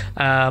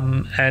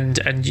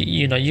 And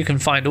you can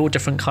find all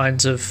different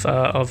kinds of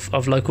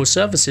local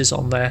services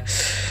on there.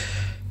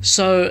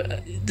 So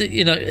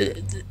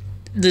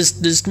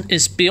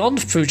it's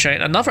beyond food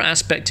chain. Another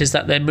aspect is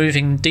that they're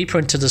moving deeper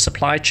into the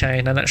supply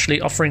chain and actually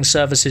offering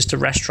services to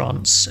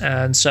restaurants.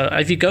 And so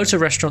if you go to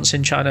restaurants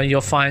in China,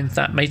 you'll find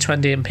that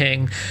Meituan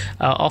Dianping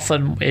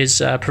often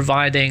is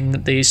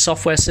providing the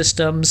software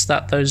systems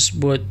that those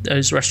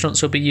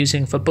restaurants will be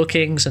using for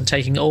bookings and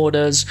taking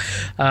orders,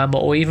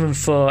 or even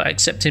for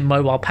accepting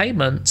mobile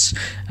payments.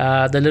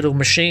 The little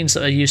machines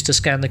that are used to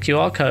scan the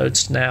QR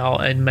codes now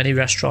in many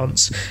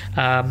restaurants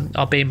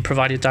are being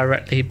provided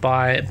directly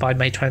by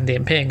Meituan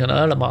Dianping and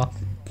Ele.me.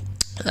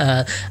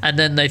 And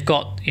then they've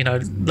got,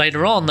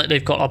 later on, that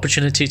they've got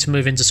opportunity to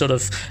move into sort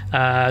of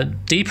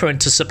deeper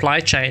into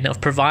supply chain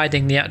of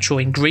providing the actual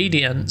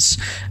ingredients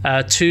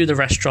to the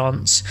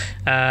restaurants,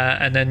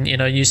 and then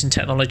using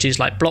technologies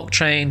like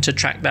blockchain to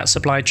track that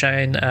supply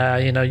chain,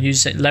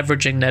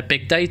 leveraging their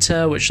big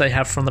data which they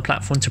have from the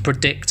platform to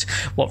predict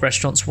what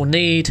restaurants will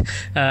need,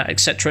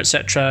 etc.,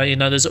 etc.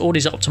 There's all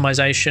these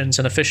optimizations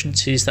and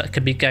efficiencies that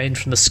can be gained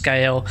from the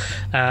scale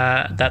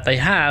that they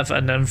have,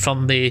 and then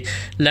from the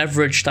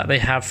leverage that they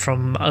have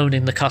from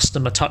owning the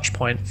customer touch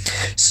point.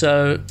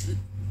 So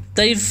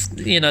they've,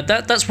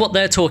 that's what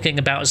they're talking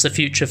about as the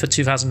future for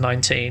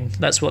 2019.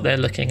 That's what they're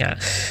looking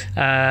at,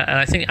 and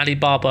I think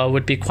Alibaba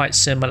would be quite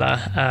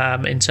similar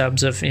in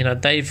terms of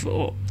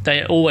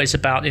they're always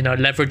about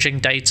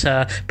leveraging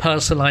data,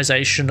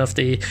 personalization of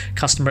the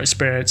customer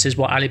experience is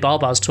what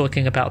Alibaba is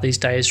talking about these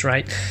days,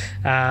 right?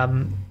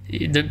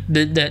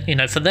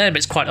 For them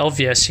it's quite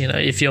obvious.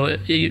 If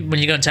when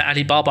you go into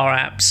Alibaba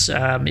apps,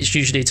 it's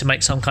usually to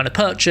make some kind of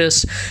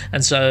purchase,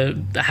 and so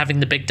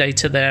having the big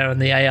data there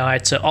and the AI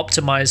to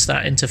optimize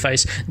that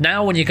interface.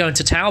 Now when you go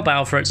into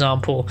Taobao, for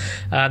example,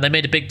 they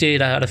made a big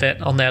deal out of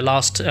it on their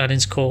last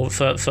earnings call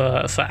for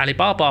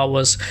Alibaba,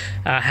 was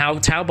how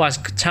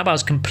Taobao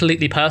is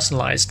completely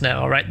personalized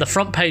now, right? The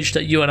front page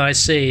that you and I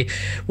see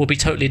will be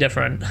totally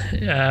different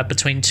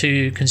between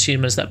two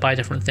consumers that buy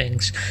different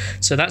things.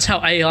 So that's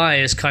how AI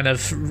is kind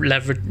of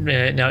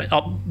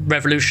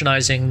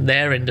revolutionizing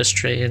their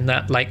industry, in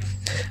that,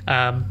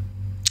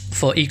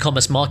 for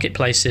e-commerce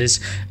marketplaces,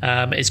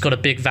 it's got a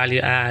big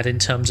value add in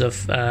terms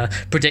of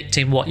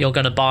predicting what you're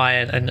going to buy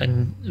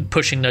and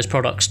pushing those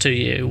products to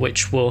you,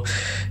 which will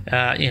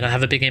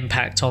have a big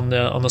impact on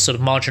the sort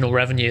of marginal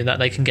revenue that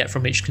they can get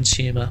from each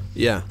consumer.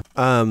 Yeah.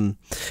 I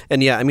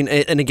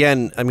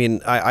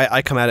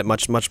come at it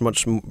much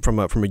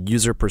from a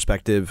user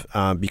perspective,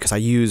 because I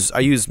use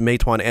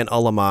Meituan and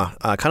Ele.me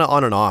kind of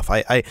on and off.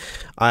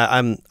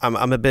 I'm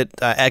a bit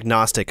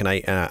agnostic, and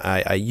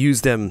I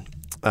use them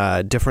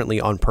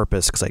differently on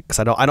purpose, because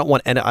I don't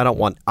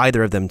want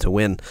either of them to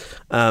win.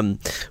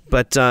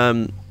 But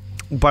honestly,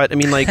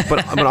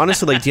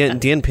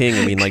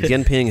 Dianping,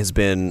 Dianping has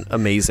been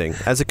amazing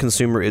as a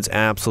consumer. It's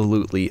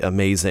absolutely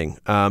amazing.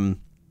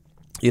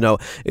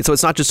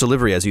 It's not just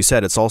delivery, as you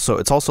said. It's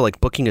also like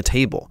booking a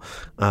table.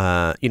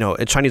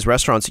 At Chinese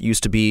restaurants, it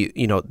used to be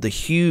a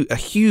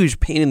huge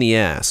pain in the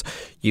ass.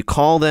 You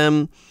call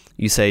them.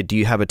 You say, do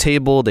you have a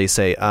table? They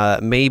say,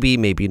 maybe,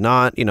 maybe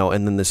not,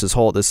 and then this is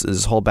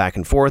whole back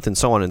and forth, and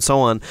so on and so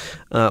on.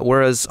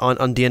 Whereas on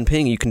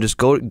Dianping, you can just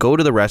go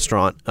to the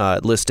restaurant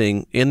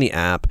listing in the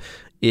app.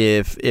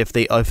 If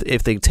they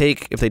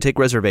take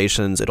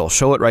reservations, it'll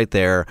show it right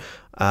there,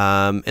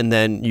 and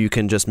then you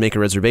can just make a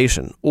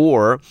reservation.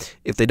 Or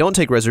if they don't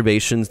take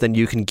reservations, then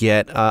you can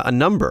get a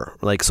number.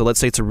 So let's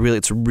say it's a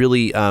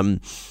really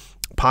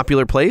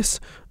popular place,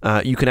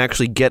 you can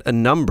actually get a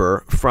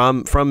number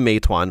from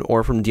Meituan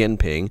or from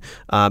Dianping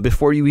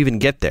before you even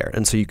get there,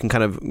 and so you can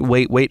kind of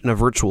wait in a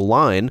virtual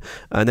line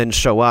and then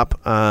show up,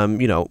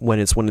 when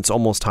it's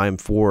almost time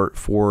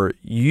for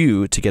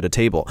you to get a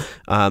table.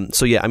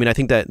 So yeah, I mean, I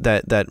think that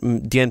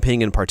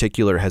Dianping in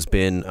particular has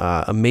been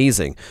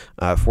amazing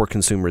for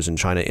consumers in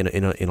China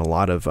in a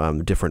lot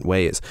of different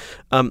ways.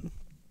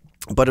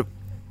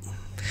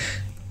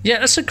 Yeah,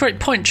 that's a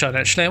great point, John,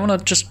 actually. I want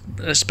to just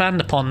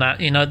expand upon that.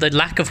 The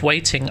lack of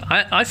waiting.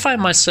 I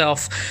find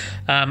myself,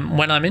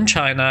 when I'm in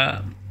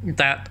China,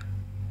 that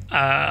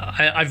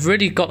I've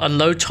really got a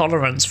low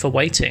tolerance for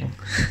waiting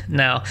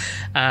now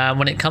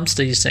when it comes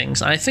to these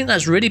things. I think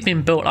that's really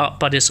been built up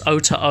by this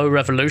O2O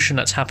revolution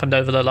that's happened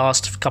over the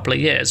last couple of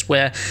years,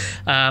 where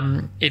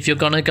if you're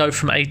going to go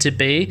from A to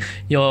B,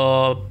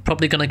 you're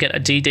probably going to get a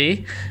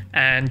DD,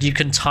 and you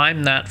can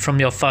time that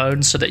from your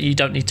phone so that you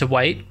don't need to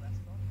wait.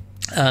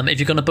 If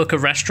you're going to book a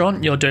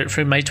restaurant, you'll do it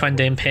through Meituan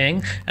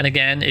Dianping. And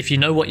again, if you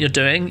know what you're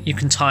doing, you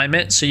can time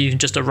it so you can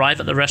just arrive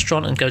at the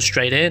restaurant and go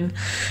straight in.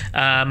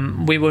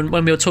 When we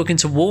were talking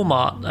to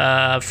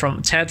Walmart,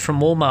 from Ted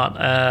from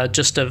Walmart,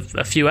 just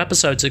a few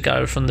episodes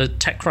ago from the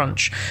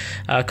TechCrunch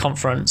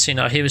conference,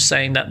 he was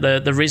saying that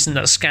the reason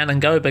that Scan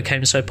and Go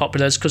became so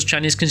popular is because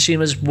Chinese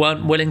consumers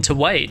weren't willing to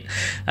wait.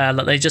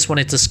 That they just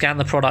wanted to scan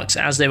the products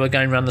as they were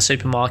going around the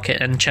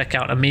supermarket and check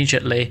out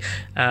immediately.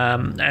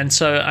 And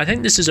so I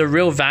think this is a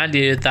real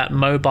value that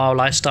mobile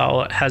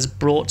lifestyle has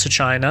brought to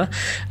China.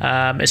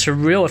 It's a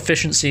real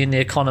efficiency in the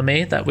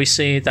economy that we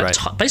see that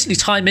right. Basically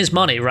time is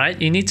money,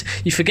 right?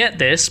 You forget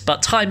this,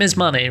 but time is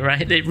money,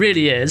 right? It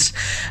really is.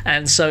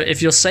 And so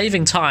if you're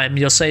saving time,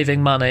 you're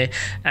saving money.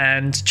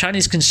 And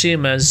Chinese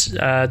consumers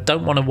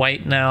don't want to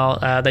wait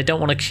now. They don't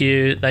want to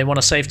queue. They want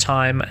to save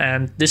time.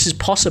 And this is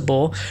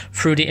possible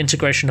through the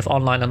integration of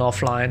online and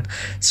offline.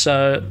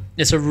 So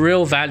it's a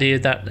real value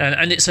that,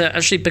 and it's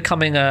actually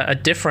becoming a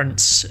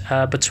difference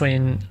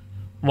between,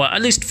 well,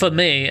 at least for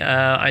me,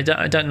 I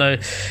don't know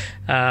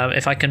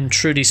if I can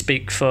truly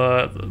speak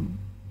for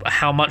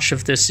how much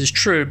of this is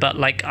true, but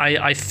like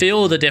I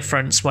feel the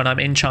difference when I'm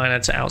in China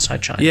to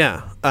outside China.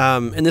 Yeah,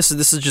 and this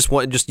is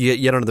just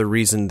yet another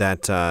reason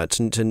that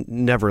to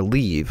never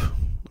leave,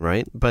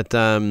 right? But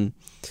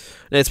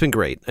it's been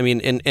great. I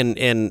mean,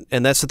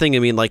 and that's the thing. I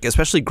mean, like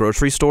especially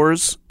grocery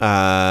stores.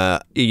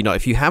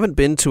 If you haven't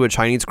been to a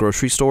Chinese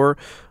grocery store,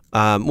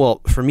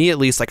 well, for me at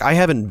least, like I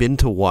haven't been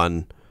to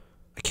one.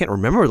 I can't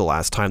remember the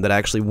last time that I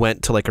actually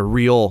went to like a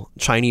real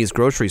Chinese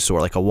grocery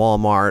store, like a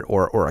Walmart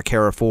or a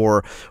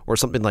Carrefour or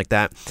something like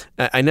that.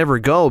 I never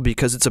go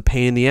because it's a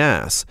pain in the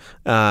ass.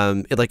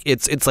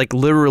 It's like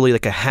literally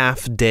like a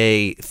half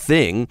day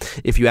thing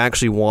if you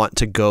actually want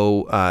to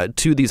go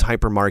to these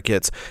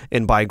hypermarkets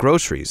and buy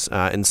groceries.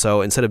 And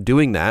so instead of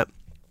doing that,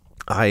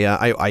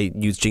 I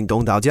use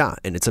Jingdong Daojia,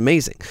 and it's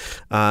amazing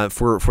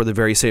for the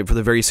very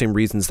same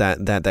reasons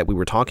that we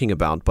were talking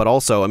about. But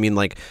also, I mean,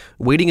 like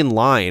waiting in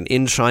line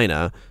in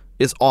China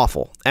is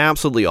awful,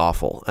 absolutely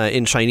awful.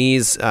 In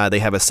Chinese, they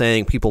have a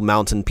saying, people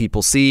mountain,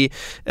 people see,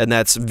 and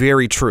that's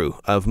very true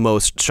of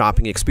most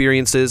shopping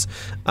experiences,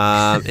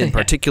 in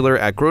particular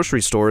at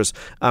grocery stores,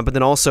 but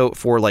then also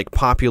for like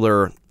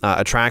popular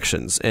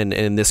attractions, and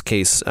in this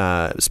case,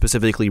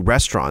 specifically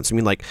restaurants. I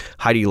mean, like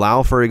Haidi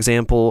Lao, for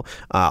example,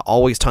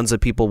 always tons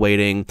of people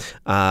waiting.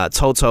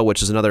 Toto,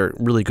 which is another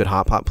really good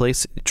hot pot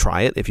place.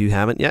 Try it if you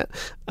haven't yet.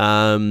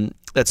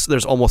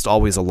 There's almost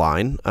always a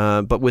line,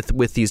 but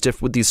with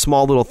these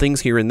small little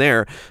things here and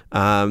there,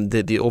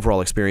 the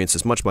overall experience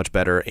is much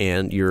better,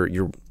 and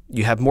you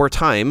have more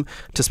time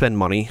to spend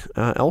money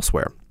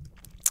elsewhere.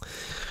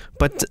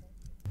 But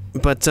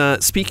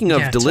speaking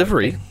of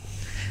delivery, totally.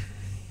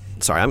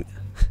 Sorry,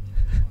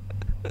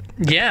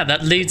 Yeah,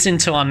 that leads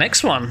into our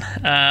next one.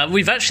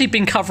 We've actually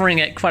been covering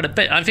it quite a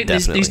bit. I think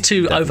these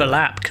two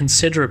overlap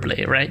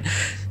considerably, right?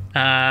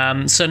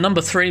 So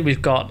number 3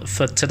 we've got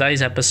for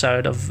today's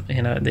episode of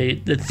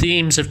the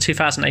themes of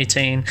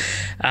 2018.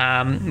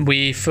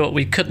 We thought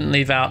we couldn't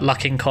leave out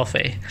Luckin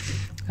Coffee.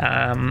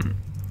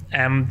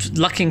 And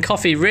Luckin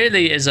Coffee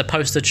really is a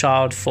poster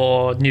child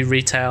for new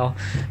retail,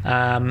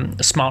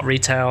 smart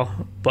retail,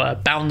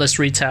 boundless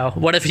retail,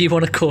 whatever you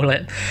want to call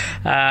it.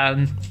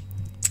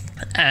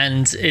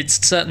 And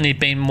it's certainly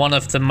been one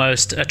of the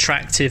most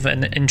attractive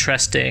and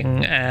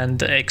interesting and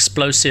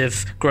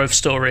explosive growth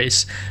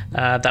stories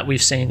that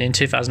we've seen in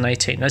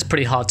 2018. That's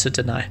pretty hard to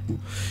deny.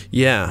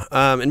 Yeah,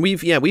 and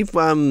we've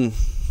given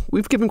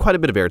quite a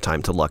bit of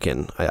airtime to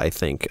Luckin, I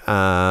think.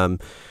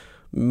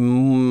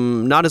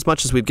 Not as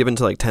much as we've given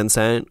to like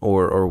Tencent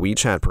or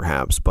WeChat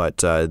perhaps, but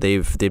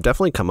they've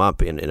definitely come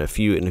up in a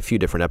few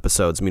different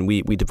episodes. I mean,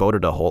 we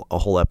devoted a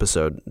whole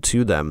episode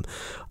to them.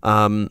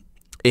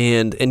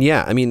 And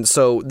yeah, I mean,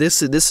 so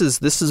this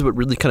is what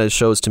really kind of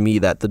shows to me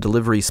that the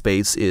delivery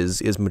space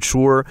is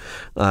mature.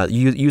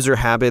 User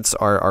habits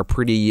are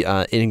pretty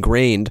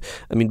ingrained.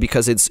 I mean,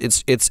 because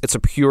it's a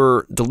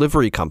pure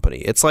delivery company.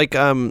 It's like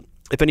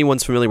if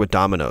anyone's familiar with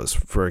Domino's,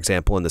 for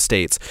example, in the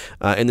States,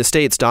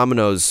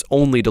 Domino's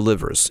only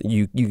delivers.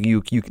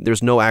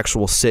 There's no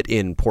actual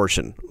sit-in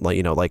portion,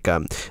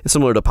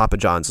 similar to Papa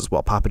John's as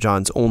well. Papa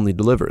John's only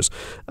delivers.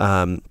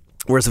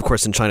 Whereas, of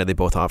course, in China, they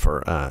both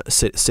offer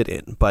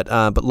sit-in. But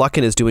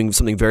Luckin is doing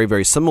something very,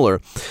 very similar,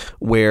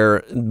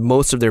 where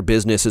most of their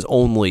business is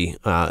only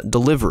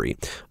delivery.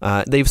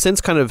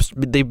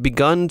 They've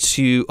begun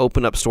to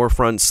open up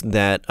storefronts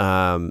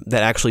that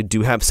actually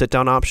do have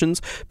sit-down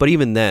options. But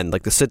even then,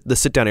 like the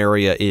sit-down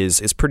area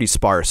is pretty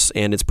sparse,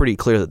 and it's pretty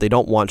clear that they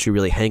don't want you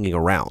really hanging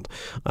around,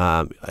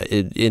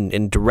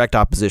 in direct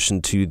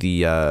opposition to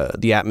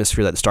the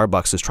atmosphere that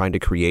Starbucks is trying to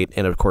create,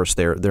 and of course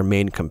their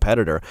main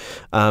competitor.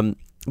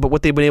 But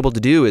what they've been able to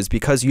do is,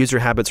 because user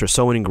habits are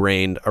so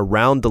ingrained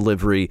around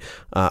delivery,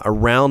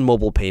 around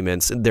mobile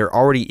payments, there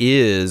already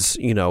is,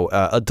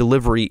 a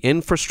delivery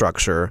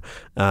infrastructure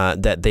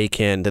that they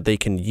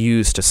can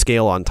use to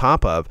scale on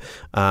top of.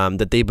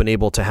 That they've been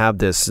able to have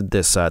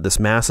this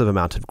massive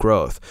amount of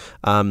growth.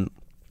 And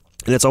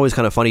it's always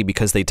kind of funny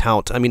because they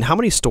tout. I mean, how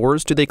many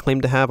stores do they claim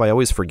to have? I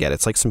always forget.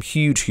 It's like some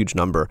huge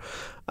number.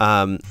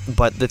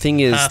 But the thing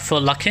is, for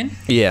Luckin?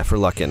 Yeah, for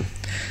Luckin.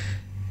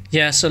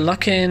 Yeah, so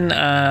Luckin,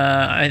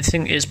 I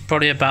think, is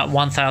probably about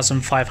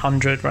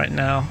 1,500 right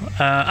now.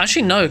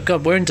 Actually, no,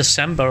 God, we're in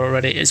December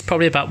already. It's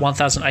probably about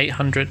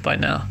 1,800 by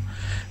now.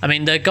 I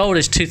mean, their goal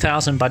is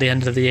 2,000 by the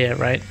end of the year,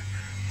 right?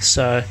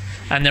 So,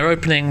 and they're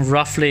opening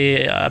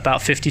roughly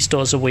about 50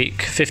 stores a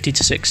week, 50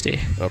 to 60.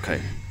 Okay.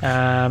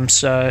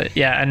 So,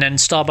 yeah, and then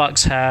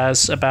Starbucks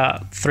has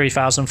about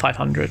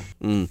 3,500.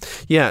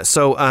 Yeah,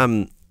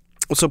 so...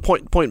 So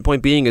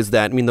point being is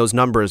that, I mean, those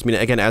numbers, I mean,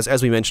 again,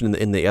 as we mentioned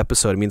in the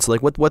episode, I mean, it's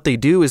like what they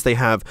do is they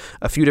have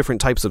a few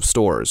different types of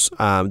stores.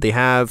 They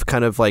have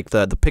kind of like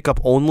the pickup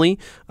only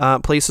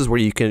places where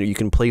you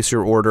can place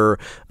your order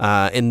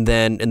and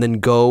then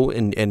go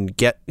and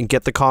get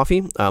the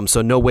coffee.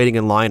 So no waiting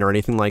in line or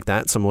anything like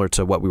that, similar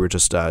to what we were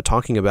just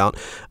talking about.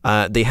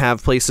 They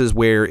have places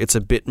where it's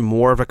a bit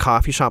more of a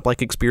coffee shop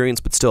like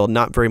experience, but still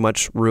not very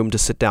much room to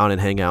sit down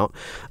and hang out.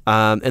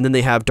 And then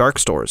they have dark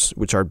stores,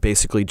 which are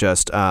basically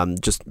just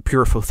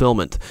pure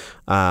fulfillment,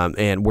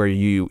 and where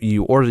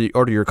you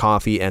order your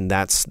coffee, and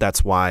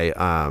that's why,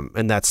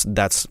 and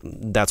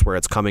that's where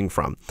it's coming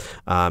from.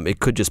 It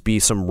could just be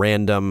some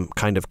random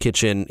kind of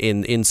kitchen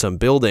in some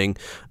building,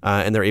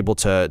 and they're able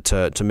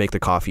to make the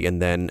coffee and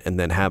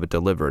then have it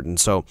delivered. And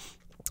so,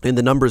 in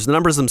the numbers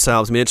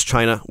themselves, I mean, it's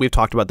China. We've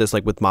talked about this,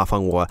 like with Ma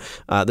Fengwo.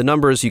 The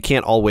numbers you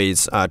can't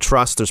always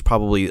trust. There's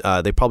probably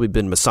they've probably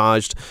been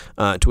massaged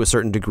to a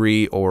certain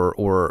degree,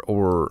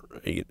 or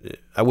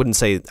I wouldn't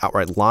say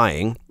outright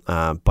lying,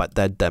 but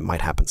that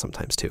might happen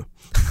sometimes too.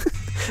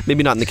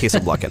 Maybe not in the case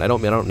of Luckin. I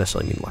don't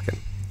necessarily mean Luckin.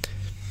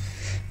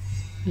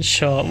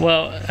 Sure.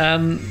 Well,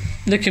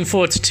 looking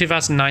forward to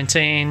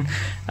 2019,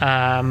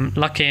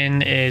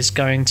 Luckin is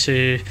going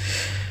to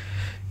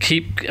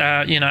keep,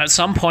 at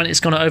some point it's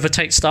going to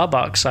overtake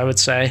Starbucks, I would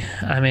say.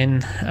 I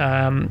mean,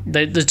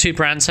 the two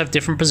brands have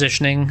different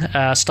positioning.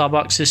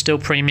 Starbucks is still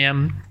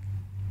premium.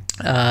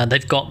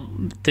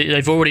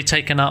 They've already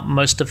taken up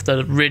most of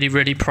the really,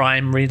 really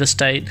prime real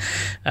estate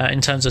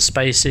in terms of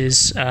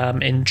spaces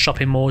in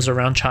shopping malls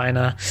around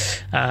China.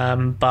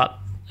 But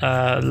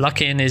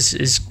Luckin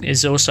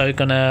is also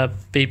going to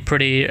be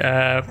pretty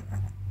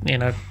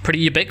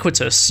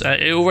ubiquitous.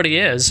 It already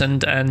is,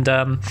 and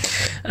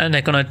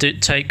they're going to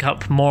take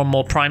up more and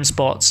more prime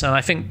spots. And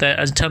I think that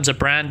in terms of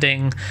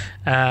branding,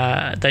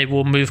 they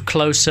will move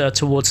closer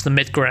towards the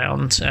mid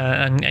ground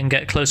and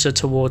get closer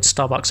towards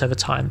Starbucks over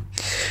time.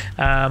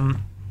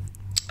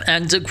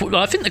 And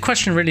I think the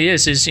question really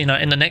is in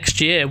the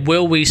next year,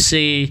 will we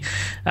see,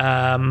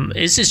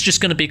 is this just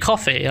going to be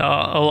coffee, or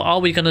are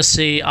we going to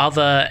see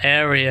other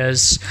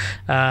areas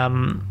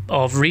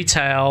of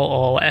retail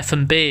or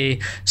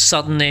F&B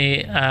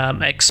suddenly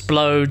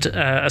explode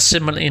a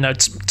similar,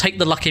 take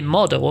the Luckin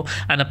model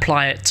and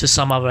apply it to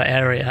some other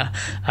area?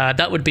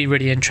 That would be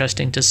really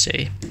interesting to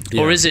see.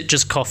 Yeah. Or is it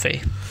just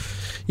coffee?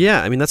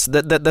 Yeah, I mean that's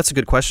a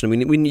good question. I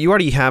mean, you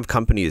already have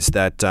companies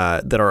that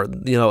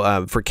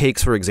are for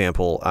cakes, for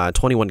example,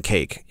 21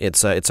 Cake.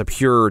 It's a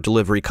pure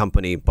delivery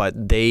company, but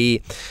I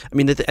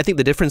think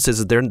the difference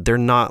is that they're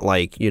not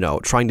like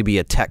trying to be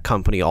a tech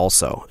company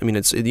also. I mean,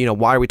 it's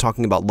why are we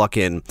talking about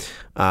Luckin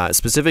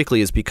specifically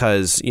is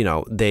because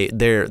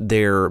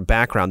their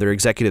background, their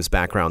executives'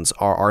 backgrounds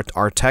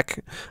are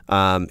tech,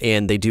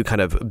 and they do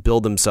kind of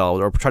build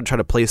themselves or try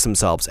to place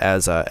themselves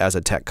as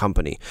a tech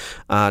company.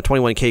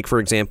 21 Cake, for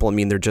example, I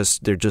mean they're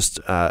just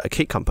a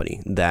cake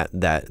company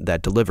that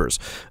delivers.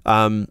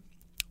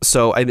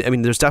 So I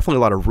mean there's definitely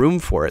a lot of room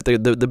for it.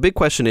 The big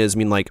question is, I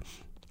mean, like,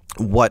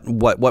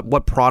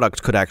 what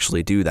product could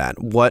actually do that?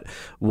 What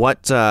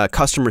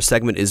customer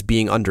segment is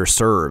being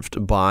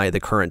underserved by the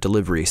current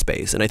delivery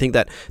space? And I think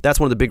that that's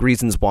one of the big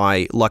reasons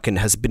why Luckin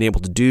has been able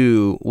to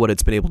do what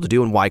it's been able to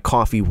do, and why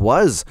coffee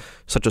was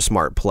such a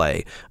smart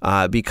play,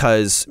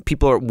 because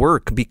people at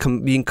work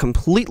being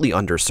completely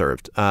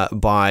underserved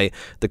by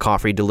the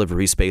coffee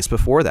delivery space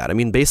before that. I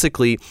mean,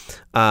 basically,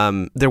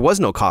 there was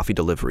no coffee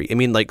delivery. I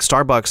mean, like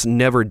Starbucks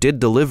never did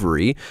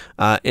delivery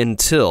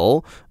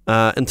until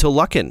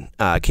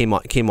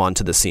Luckin came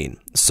onto the scene.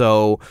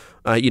 So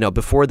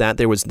before that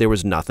there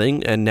was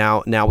nothing, and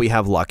now we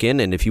have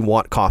Luckin, and if you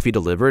want coffee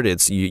delivered,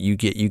 it's you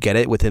get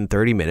it within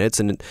 30 minutes,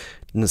 and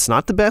it's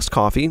not the best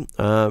coffee,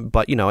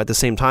 but at the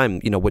same time,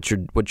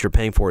 what you're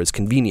paying for is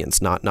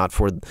convenience, not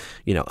for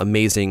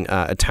amazing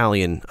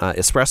Italian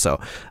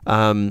espresso.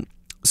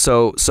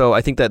 So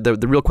I think that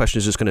the real question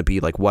is just going to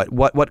be like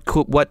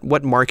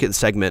what market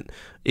segment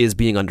is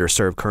being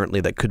underserved currently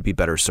that could be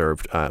better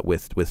served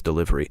with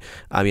delivery.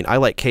 I mean, I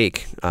like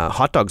cake.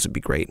 Hot dogs would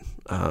be great,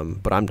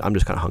 but I'm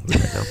just kind of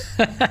hungry right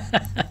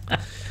now.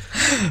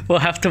 We'll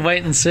have to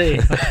wait and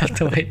see.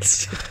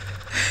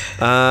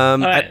 All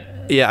right.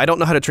 I don't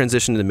know how to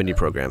transition into mini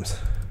programs.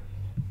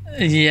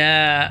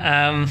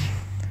 Yeah.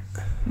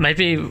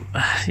 Maybe,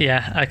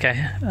 yeah,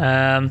 okay.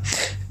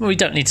 We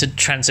don't need to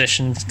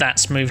transition that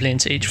smoothly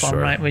into each one,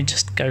 right? We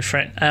just go for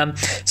it.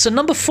 So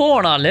number 4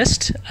 on our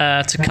list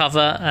to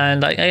cover,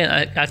 and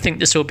I think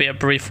this will be a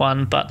brief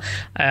one, but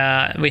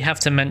we have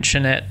to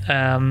mention it,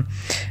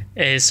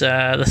 is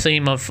the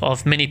theme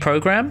of mini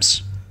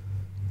programs,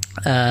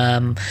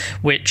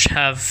 which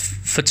have,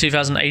 for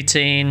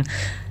 2018...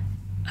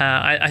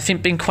 I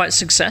think been quite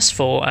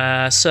successful.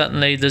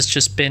 Certainly, there's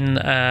just been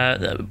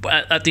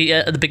at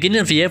the beginning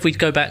of the year, if we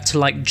go back to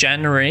like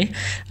January,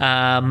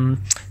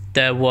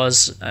 there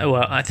was,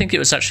 I think it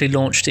was actually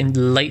launched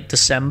in late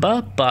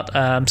December, but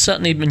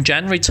certainly in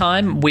January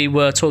time, we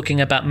were talking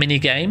about mini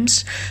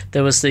games.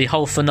 There was the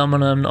whole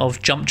phenomenon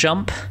of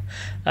Jump,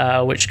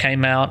 which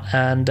came out,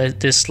 and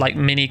this like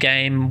mini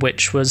game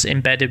which was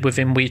embedded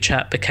within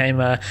WeChat became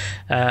a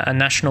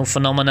national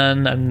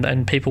phenomenon,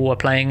 and people were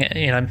playing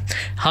it.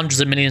 Hundreds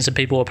of millions of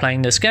people were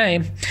playing this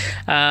game.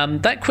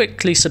 That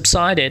quickly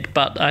subsided,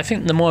 but I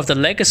think the more of the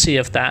legacy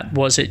of that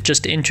was it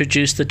just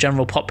introduced the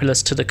general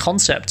populace to the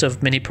concept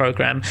of mini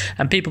program,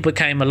 and people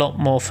became a lot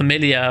more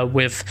familiar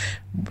with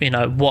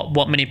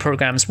what mini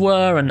programs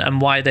were,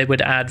 and why they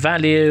would add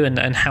value,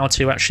 and how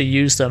to actually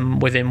use them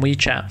within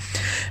WeChat.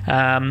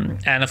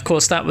 And of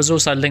course that was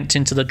also linked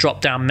into the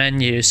drop down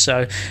menu.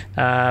 So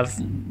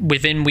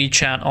within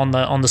WeChat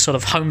on the sort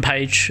of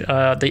homepage,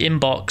 the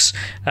inbox,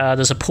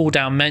 there's a pull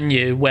down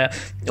menu where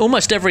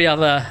almost every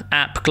other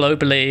app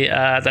globally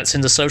that's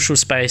in the social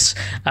space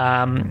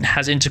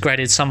has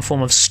integrated some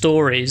form of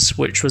stories,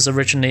 which was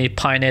originally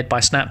pioneered by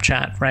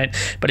Snapchat, right?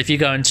 But if you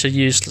go into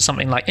use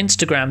something like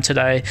Instagram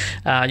today,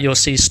 you'll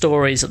see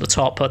stories at the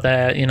top of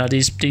there,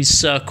 these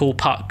circle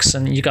pucks,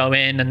 and you go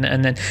in,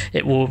 and then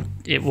it will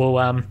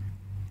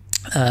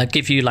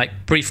give you like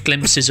brief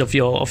glimpses of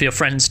your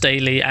friend's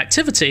daily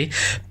activity.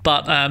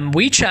 But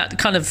WeChat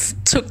kind of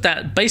took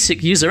that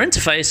basic user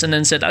interface and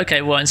then said,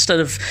 okay, well, instead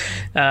of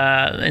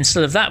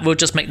that, we'll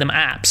just make them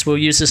apps. We'll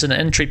use this as an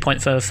entry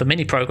point for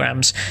mini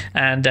programs,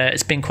 and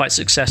it's been quite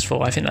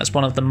successful. I think that's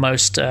one of the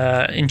most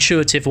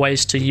intuitive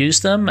ways to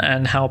use them,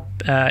 and how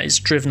it's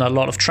driven a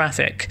lot of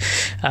traffic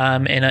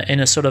in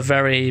a sort of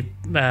very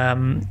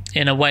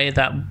in a way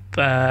that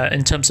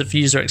in terms of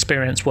user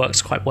experience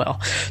works quite well.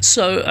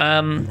 So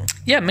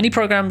mini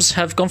programs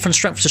have gone from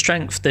strength to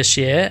strength this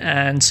year,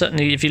 and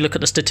certainly if you look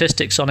at the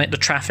statistics on it, the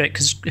traffic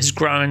has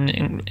grown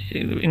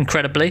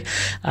incredibly,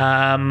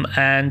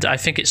 and I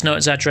think it's no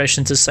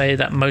exaggeration to say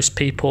that most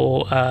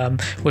people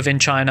within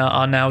China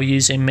are now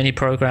using mini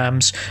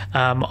programs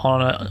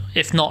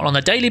if not on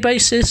a daily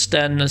basis,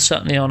 then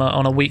certainly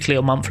on a weekly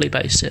or monthly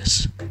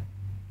basis.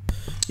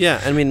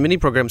 Yeah, I mean, mini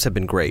programs have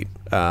been great.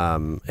 I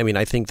mean,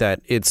 I think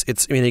that it's.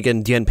 I mean,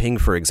 again,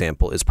 Dianping, for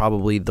example, is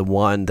probably the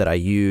one that I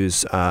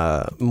use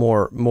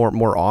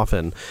more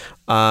often.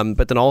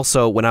 But then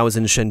also, when I was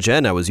in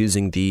Shenzhen, I was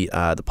using the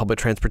public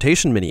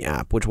transportation mini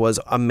app, which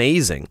was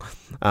amazing.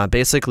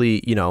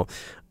 Basically, you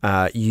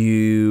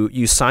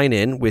sign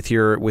in with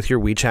your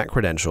WeChat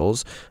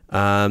credentials,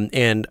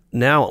 and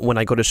now when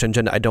I go to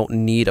Shenzhen, I don't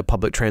need a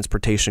public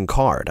transportation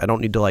card. I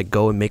don't need to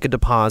go and make a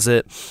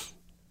deposit,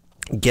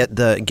 get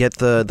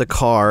the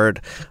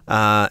card,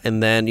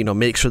 and then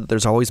make sure that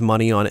there's always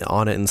money on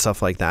it and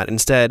stuff like that.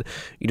 Instead,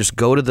 you just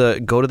go to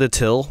the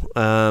till,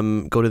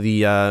 go to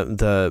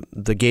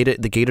the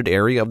gated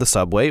area of the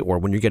subway, or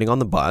when you're getting on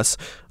the bus,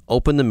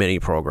 open the mini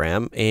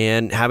program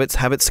and have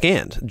it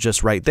scanned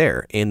just right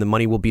there, and the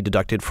money will be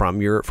deducted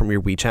from your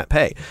WeChat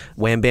Pay.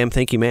 Wham bam,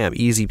 thank you ma'am,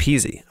 easy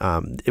peasy.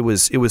 It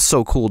was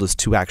so cool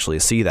to actually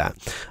see that.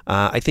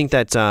 I think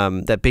that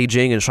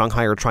Beijing and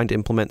Shanghai are trying to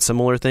implement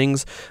similar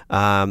things.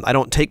 I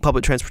don't take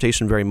public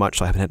transportation very much,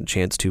 so I haven't had a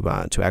chance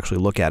to actually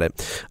look at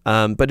it.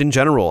 But in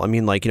general, I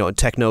mean, like, at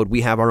TechNode,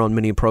 we have our own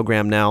mini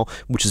program now,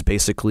 which is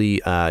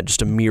basically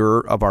just a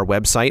mirror of our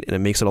website, and it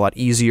makes it a lot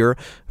easier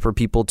for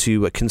people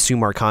to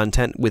consume our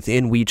content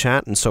within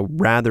WeChat. And so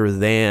rather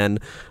than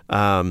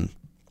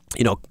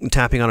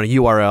tapping on a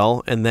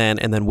URL and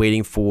then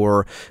waiting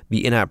for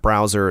the in-app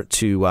browser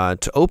to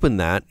open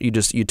that,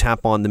 you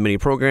tap on the mini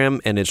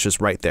program and it's just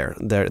right there.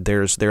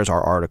 There's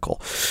our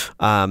article.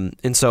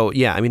 And so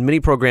yeah, I mean, mini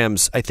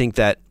programs, I think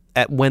that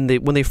when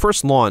they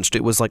first launched,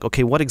 it was like,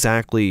 okay, what are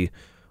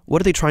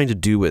they trying to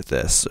do with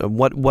this?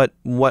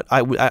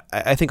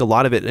 I think a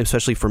lot of it,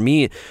 especially for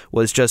me,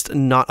 was just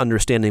not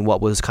understanding what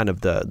was kind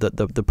of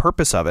the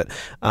purpose of it.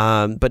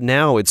 But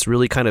now it's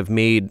really kind of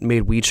made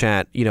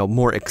WeChat,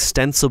 more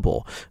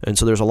extensible. And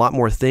so there's a lot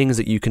more things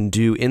that you can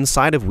do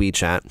inside of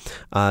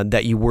WeChat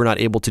that you were not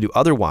able to do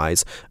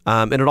otherwise.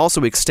 And it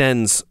also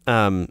extends,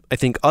 I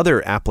think,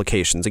 other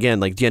applications. Again,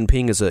 like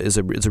Dianping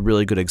is a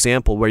really good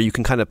example where you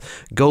can kind of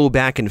go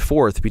back and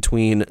forth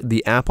between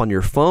the app on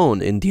your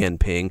phone in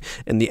Dianping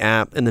and the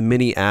app and the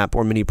mini app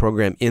or mini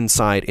program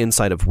inside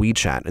of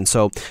WeChat. And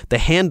so the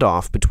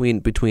handoff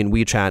between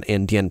WeChat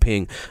and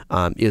Dianping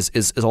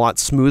is a lot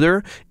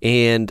smoother,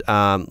 and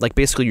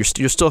basically you're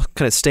still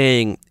kind of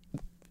staying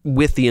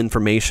with the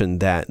information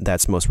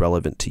that's most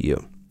relevant to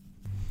you.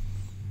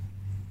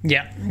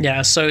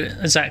 Yeah. So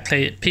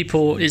exactly,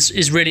 people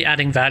is really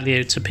adding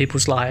value to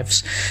people's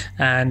lives,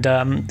 and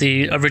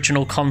the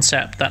original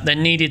concept that there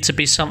needed to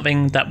be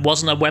something that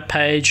wasn't a web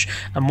page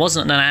and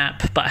wasn't an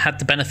app, but had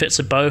the benefits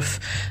of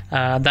both.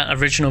 That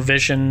original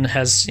vision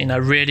has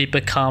really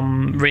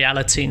become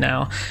reality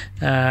now.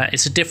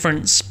 It's a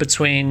difference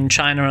between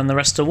China and the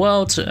rest of the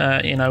world.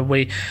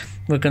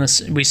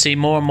 We see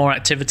more and more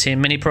activity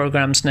in mini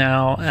programs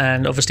now,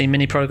 and obviously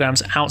mini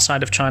programs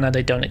outside of China,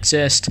 they don't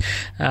exist.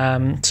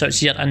 So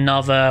it's yet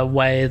another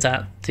way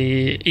that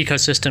the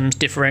ecosystem's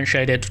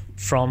differentiated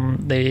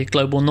from the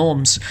global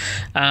norms,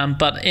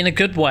 but in a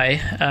good way.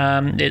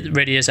 It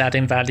really is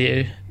adding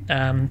value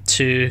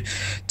to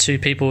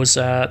people's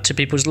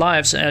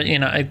lives.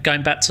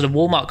 Going back to the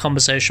Walmart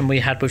conversation we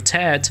had with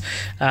Ted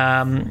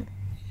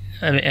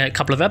a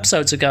couple of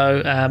episodes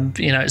ago,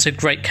 it's a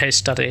great case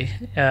study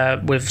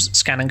with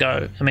Scan and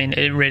Go. I mean,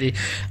 it really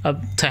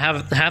to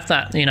have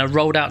that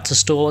rolled out to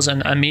stores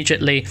and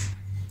immediately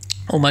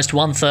almost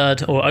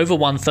 1/3 or over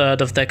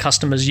 1/3 of their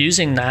customers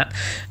using that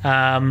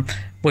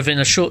within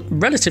a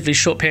relatively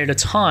short period of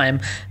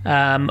time.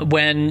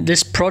 When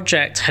this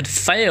project had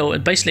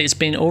failed, basically it's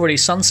been already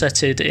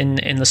sunsetted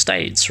in the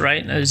States,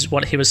 right, is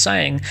what he was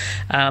saying,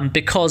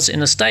 because in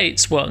the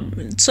States, well,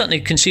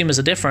 certainly consumers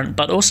are different,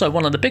 but also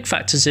one of the big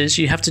factors is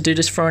you have to do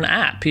this for an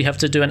app. You have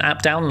to do an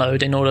app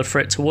download in order for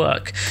it to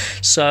work.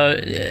 So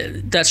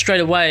that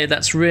straight away,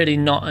 that's really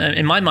not,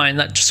 in my mind,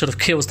 that just sort of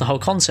kills the whole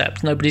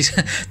concept.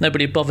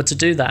 Nobody bothered to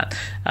do that.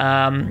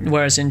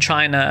 Whereas in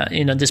China,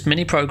 this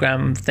mini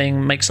program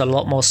thing makes a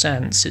lot more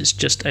sense. It's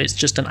just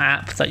an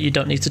app that you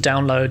don't need to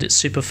download. It's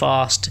super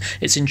fast.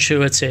 It's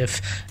intuitive.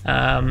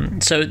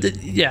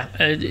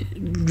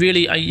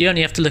 Really, you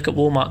only have to look at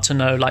Walmart to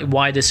know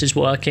why this is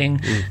working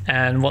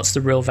and what's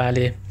the real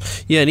value.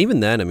 Yeah, and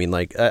even then, I mean,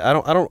 I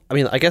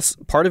guess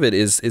part of it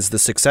is the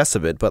success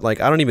of it, but I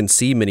don't even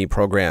see mini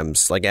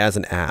programs as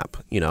an app.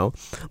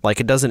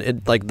 It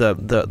doesn't.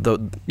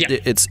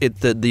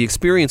 The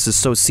experience is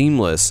so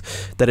seamless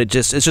that it's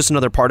just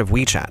another part of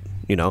WeChat.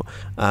 You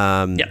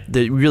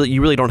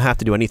really don't have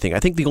to do anything. I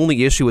think the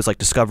only issue is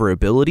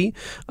discoverability.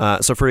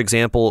 So, for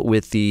example,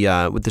 with the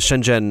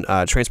Shenzhen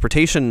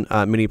transportation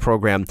mini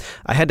program,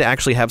 I had to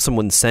actually have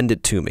someone send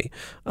it to me,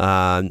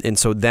 and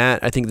so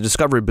that, I think, the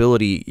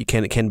discoverability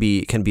can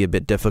be a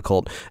bit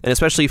difficult, and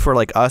especially for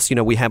us,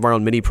 we have our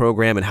own mini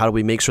program, and how do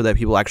we make sure that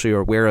people actually are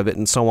aware of it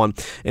and so on.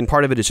 And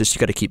part of it is just you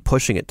got to keep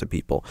pushing it to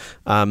people.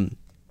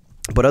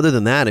 But other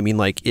than that, I mean,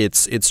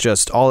 it's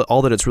just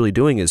all that it's really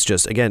doing is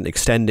just, again,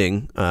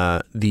 extending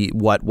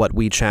what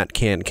WeChat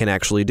can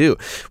actually do,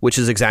 which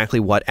is exactly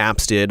what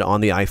apps did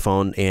on the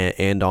iPhone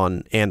and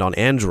on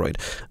Android.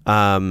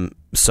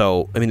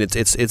 So I mean,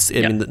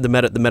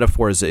 the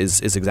metaphor is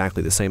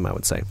exactly the same, I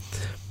would say.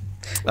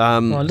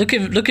 Well,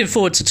 looking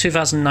forward to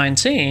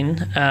 2019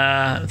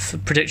 for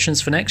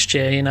predictions for next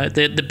year.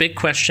 The big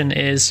question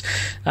is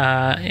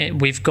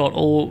we've got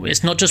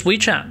it's not just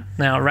WeChat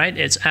now, right?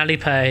 It's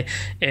Alipay,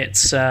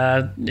 it's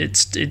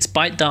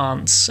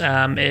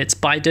ByteDance, it's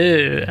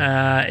Baidu,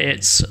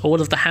 it's all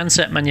of the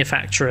handset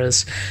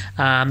manufacturers.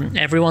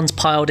 Everyone's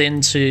piled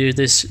into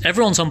this.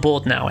 Everyone's on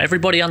board now.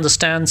 Everybody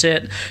understands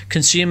it.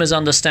 Consumers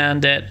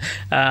understand it.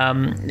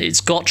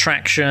 It's got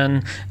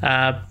traction.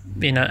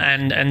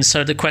 And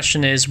so the question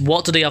question is,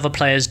 what do the other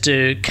players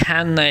do?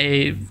 Can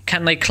they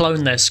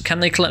clone this? Can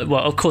they clone?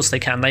 Well, of course they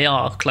can. They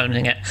are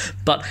cloning it,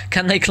 but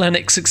can they clone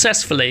it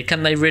successfully?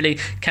 Can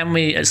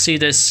we see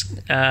this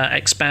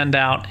expand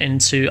out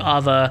into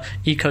other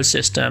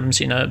ecosystems?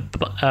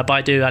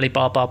 Baidu,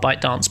 Alibaba,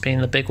 ByteDance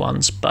being the big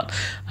ones, but.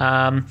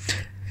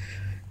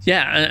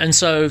 Yeah, and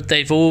so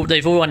they've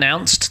all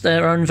announced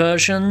their own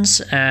versions,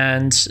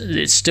 and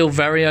it's still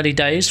very early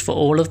days for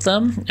all of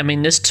them. I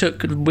mean,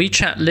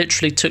 WeChat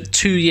literally took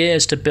 2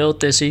 years to build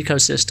this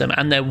ecosystem,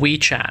 and they're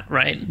WeChat,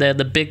 right? They're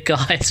the big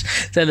guys,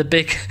 they're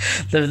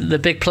the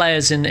big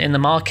players in the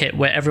market,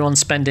 where everyone's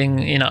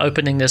spending,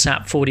 opening this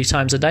app 40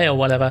 times a day or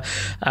whatever.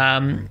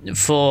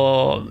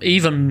 For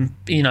even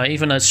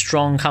a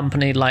strong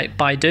company like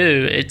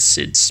Baidu,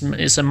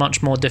 it's a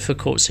much more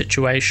difficult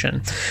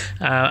situation.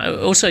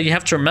 Also, you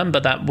have to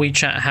remember that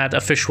WeChat had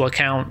official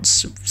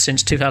accounts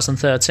since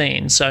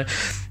 2013, so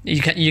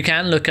you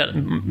can look at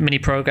mini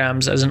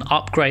programs as an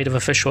upgrade of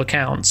official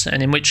accounts,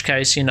 and in which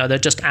case they're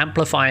just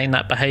amplifying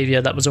that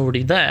behavior that was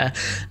already there,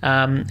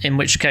 in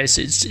which case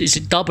it's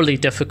doubly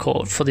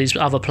difficult for these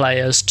other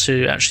players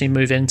to actually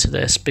move into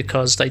this,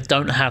 because they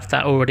don't have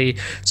that already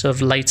sort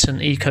of latent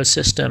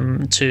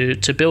ecosystem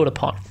to build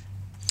upon.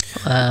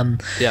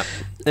 Yeah.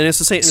 And it's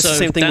the same. It's the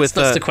same thing with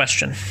that's the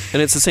question.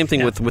 And it's the same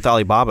thing with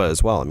Alibaba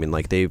as well. I mean,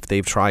 like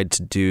they've tried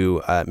to do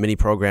mini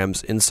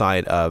programs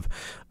inside of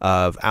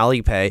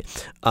Alipay,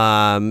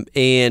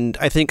 and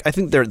I think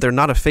they're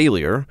not a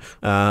failure,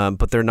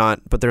 but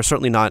they're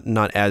certainly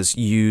not as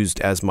used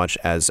as much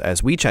as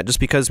WeChat. Just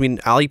because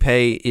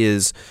Alipay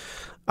is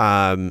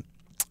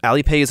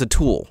a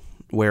tool,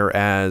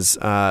 whereas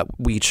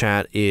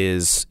WeChat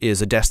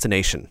is a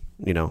destination.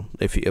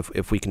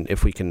 If we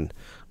can.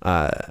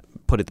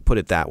 Put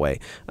it that way,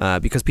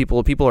 because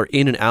people are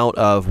in and out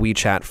of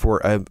WeChat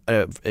for a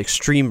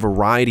extreme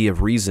variety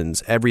of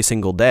reasons every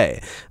single day.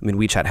 I mean,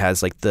 WeChat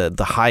has like the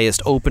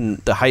highest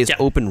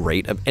open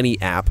rate of any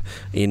app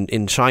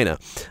in China.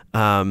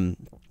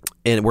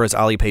 And whereas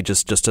Alipay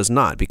just does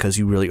not, because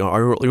you're only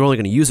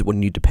going to use it when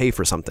you need to pay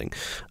for something,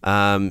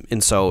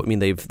 and so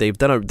they've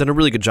done a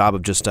really good job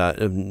of just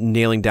of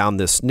nailing down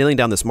this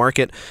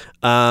market,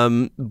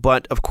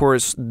 but of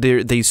course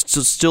they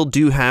still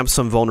do have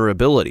some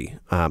vulnerability,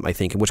 I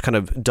think, which kind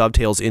of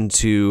dovetails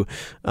into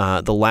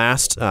the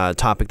last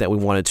topic that we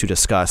wanted to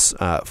discuss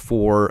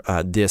for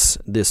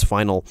this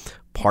final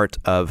part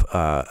of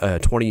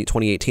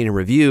 2018 in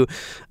review,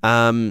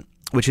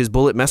 which is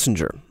Bullet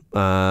Messenger.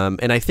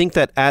 And I think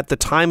that at the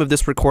time of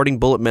this recording,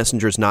 Bullet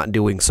Messenger is not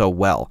doing so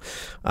well.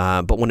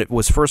 But when it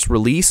was first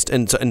released,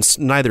 and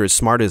neither is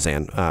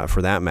Smartisan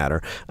for that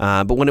matter.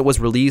 But when it was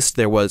released,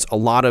 there was a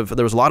lot of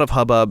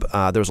hubbub.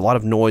 There was a lot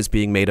of noise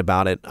being made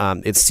about it.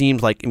 It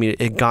seemed like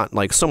it got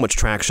like so much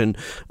traction,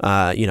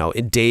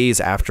 days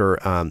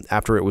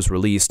after it was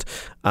released,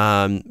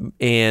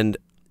 and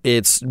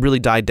it's really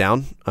died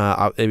down.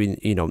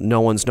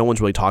 No one's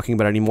really talking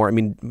about it anymore. I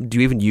mean, do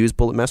you even use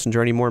Bullet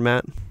Messenger anymore,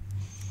 Matt?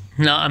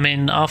 No,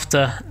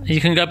 after,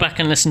 you can go back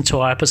and listen to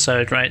our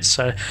episode, right?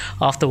 So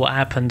after what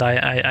happened,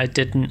 I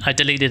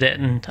deleted it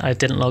and I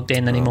didn't log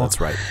in anymore.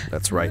 Oh,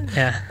 that's right.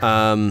 Yeah.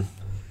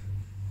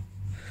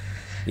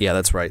 Yeah,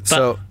 that's right.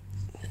 But,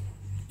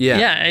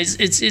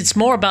 it's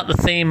more about the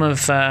theme of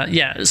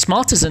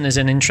Smartisan is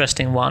an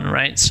interesting one,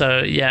 right?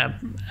 So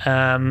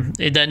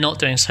they're not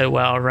doing so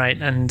well,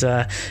 right? And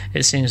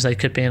it seems they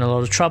could be in a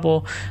lot of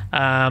trouble.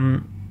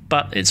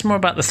 But it's more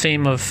about the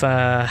theme of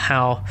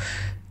how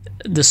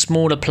the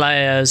smaller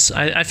players,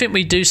 I think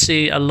we do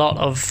see a lot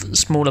of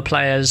smaller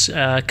players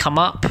come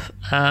up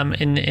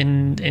in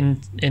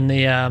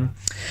the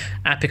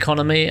app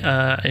economy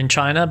in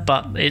China,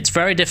 but it's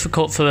very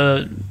difficult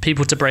for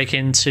people to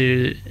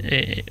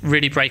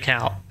really break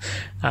out.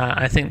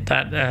 I think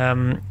that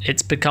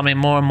it's becoming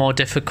more and more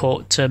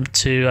difficult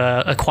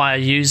to acquire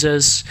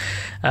users.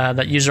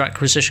 That user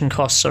acquisition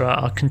costs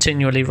are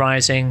continually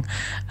rising,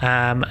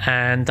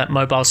 and that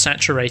mobile's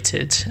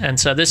saturated. And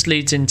so this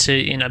leads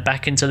into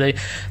back into the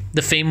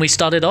theme we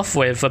started off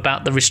with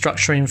about the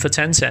restructuring for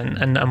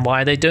Tencent and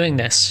why they're doing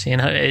this.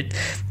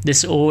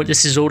 This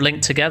is all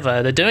linked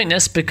together. They're doing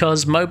this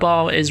because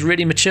mobile is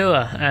really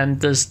mature and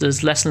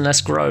there's less and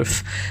less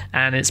growth,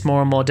 and it's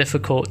more and more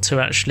difficult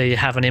to actually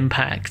have an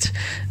impact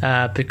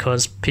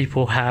because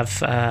people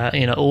have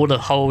all the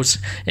holes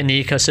in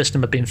the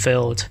ecosystem have been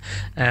filled,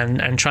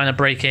 and trying to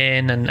break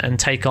in and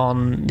take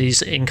on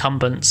these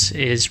incumbents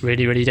is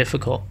really, really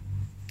difficult.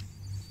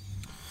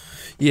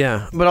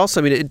 Yeah, but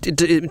also, it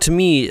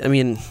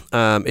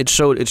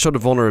showed a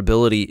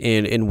vulnerability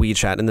in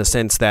WeChat in the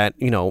sense that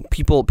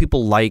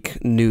people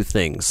like new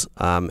things,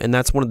 and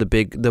that's one of the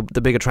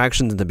big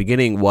attractions in the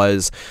beginning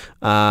was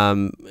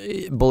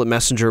Bullet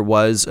Messenger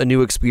was a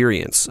new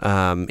experience,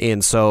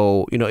 and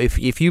so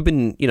if you've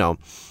been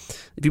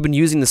if you've been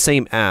using the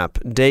same app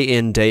day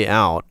in, day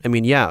out, I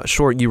mean, yeah,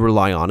 sure, you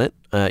rely on it.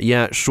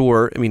 Yeah,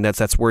 sure. I mean,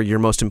 that's where your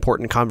most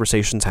important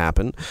conversations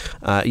happen.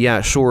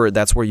 Yeah, sure,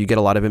 that's where you get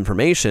a lot of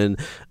information.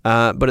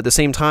 But at the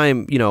same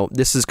time,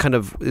 this is kind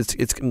of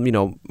it's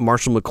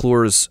Marshall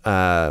McLuhan's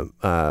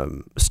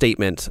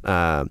statement.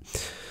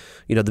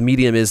 The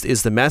medium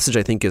is the message.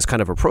 I think is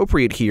kind of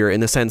appropriate here in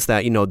the sense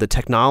that the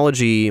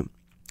technology.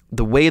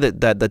 The way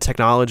that the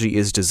technology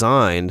is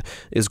designed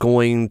is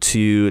going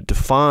to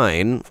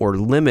define or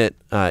limit,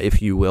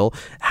 if you will,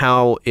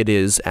 how it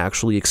is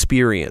actually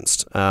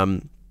experienced.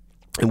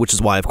 And which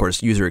is why, of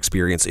course, user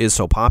experience is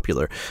so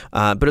popular.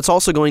 But it's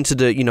also going to,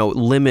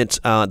 limit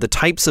the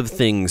types of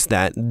things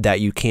that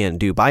you can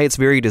do. By its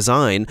very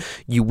design,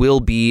 you will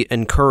be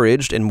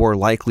encouraged and more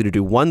likely to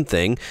do one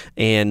thing,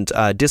 and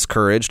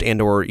discouraged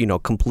and or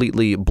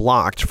completely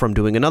blocked from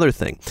doing another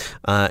thing.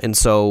 And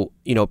so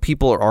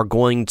people are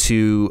going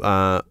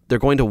to they're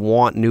going to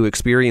want new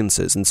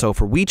experiences. And so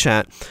for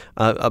WeChat,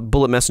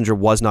 Bullet Messenger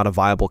was not a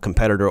viable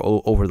competitor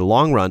over the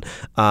long run.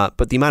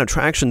 But the amount of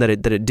traction that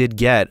it did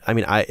get, I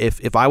mean,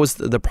 if I was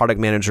a product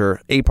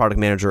manager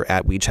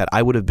at WeChat,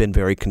 I would have been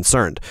very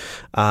concerned.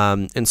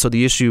 And so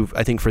the issue,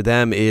 I think, for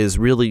them is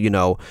really,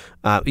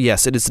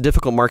 yes, it is a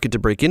difficult market to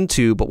break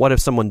into, but what if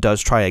someone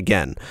does try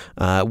again?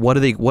 What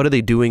are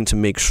they doing to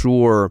make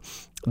sure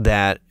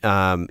that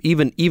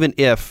even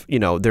if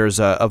there's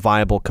a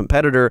viable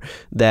competitor,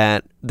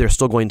 that they're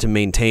still going to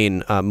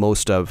maintain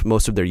most of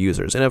their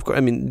users? And of course,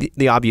 I mean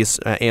the obvious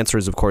answer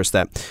is, of course,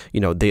 that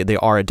they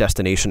are a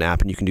destination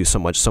app and you can do so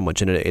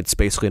much in it. It's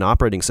basically an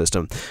operating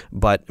system.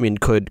 But I mean,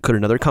 could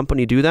another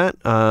company do that?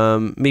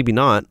 Maybe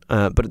not.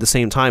 But at the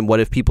same time, what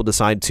if people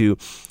decide to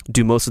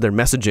do most of their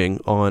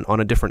messaging on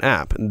a different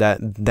app?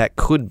 That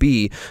could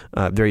be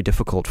very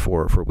difficult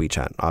for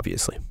WeChat,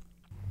 obviously.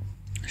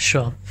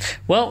 Sure.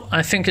 Well,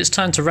 I think it's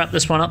time to wrap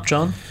this one up,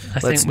 John.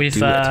 Let's think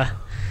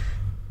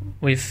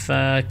we've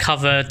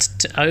covered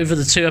over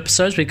the 2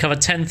 episodes. We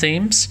covered 10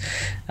 themes,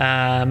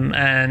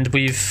 and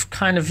we've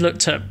kind of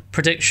looked at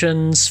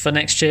predictions for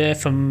next year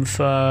for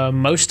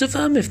most of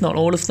them, if not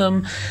all of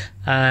them.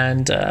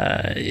 And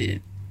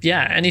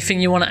anything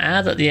you want to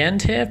add at the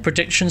end here,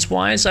 predictions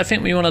wise? I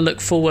think we want to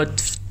look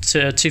forward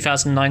to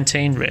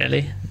 2019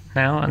 really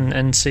now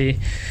and see,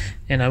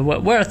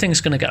 where are things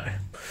going to go.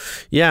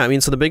 Yeah, I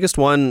mean, so the biggest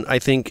one, I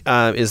think,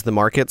 is the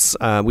markets.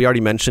 We already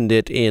mentioned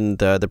it in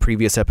the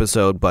previous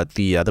episode, but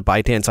the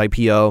ByteDance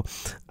IPO,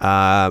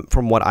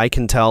 from what I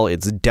can tell,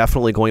 it's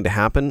definitely going to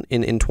happen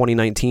in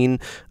 2019.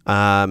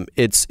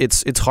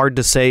 It's hard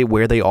to say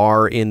where they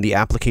are in the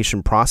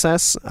application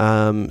process.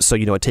 So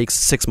it takes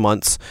 6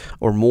 months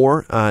or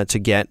more to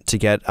get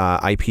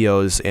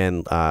IPOs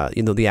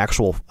and the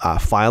actual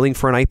filing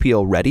for an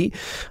IPO ready.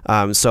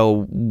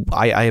 So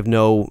I have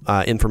no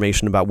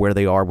information about where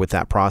they are with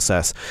that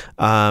process.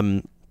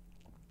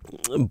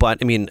 But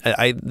I mean,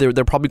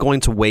 they're probably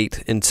going to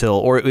wait until,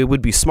 or it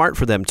would be smart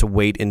for them to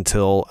wait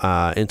until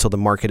the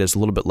market is a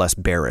little bit less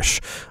bearish.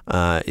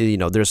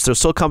 There's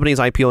still companies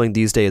IPOing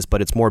these days,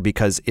 but it's more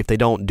because if they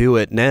don't do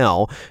it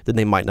now, then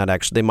they might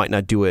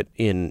not do it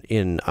in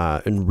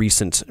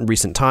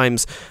recent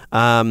times.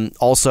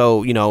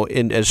 Also,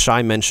 as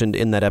Shai mentioned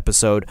in that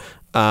episode,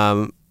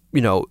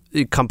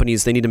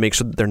 companies, they need to make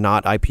sure that they're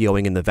not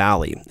IPOing in the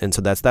valley, and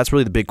so that's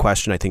really the big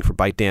question, I think, for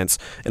ByteDance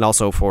and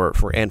also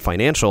for Ant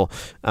Financial,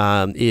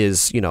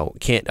 is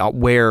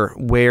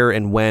where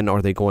and when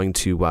are they going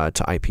to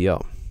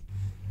IPO?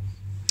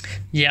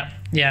 Yeah,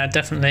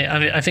 definitely. I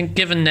mean, I think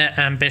given their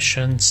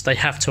ambitions, they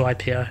have to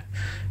IPO.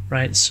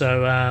 Right,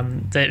 so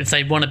if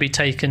they want to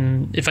take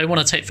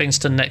things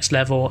to the next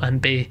level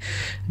and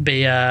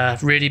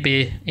really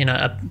be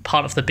a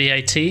part of the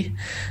BAT,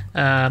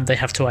 they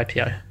have to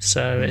IPO.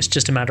 So it's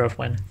just a matter of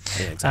when.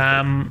 Yeah,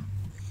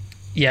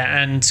 exactly.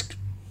 And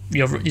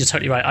you're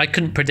totally right. I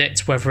couldn't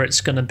predict whether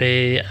it's going to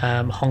be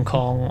Hong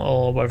Kong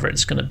or whether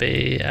it's going to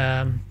be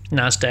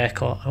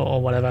NASDAQ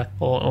or whatever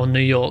or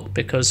New York,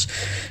 because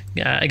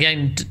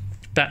again,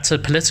 back to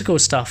political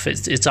stuff,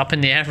 it's up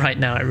in the air right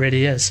now. It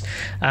really is.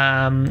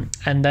 And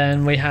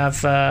then we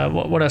have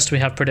what else do we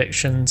have?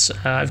 Predictions.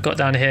 I've got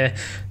down here.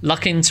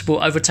 Luckin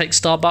will overtake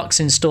Starbucks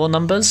in store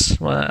numbers.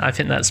 Well, I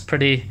think that's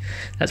pretty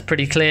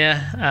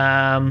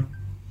clear.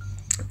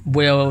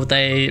 Will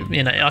they?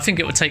 I think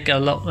it would take a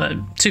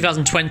lot.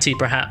 2020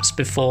 perhaps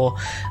before,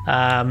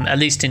 at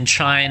least in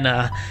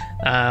China,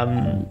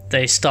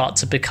 they start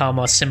to become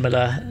more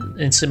similar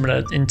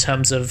in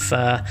terms of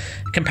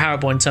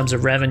comparable in terms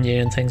of revenue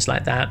and things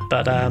like that.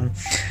 But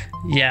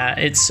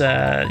it's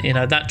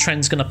that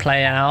trend's going to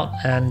play out,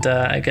 and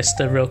I guess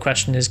the real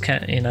question is,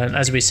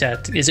 as we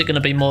said, is it going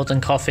to be more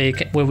than coffee?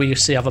 Will we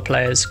see other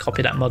players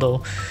copy that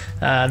model?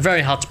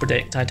 Very hard to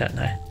predict. I don't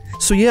know.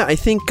 So yeah, I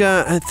think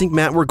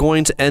Matt, we're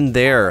going to end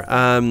there.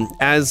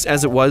 As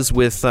it was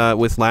with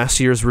last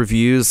year's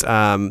reviews,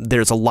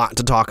 there's a lot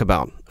to talk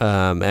about.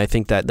 I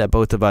think that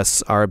both of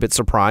us are a bit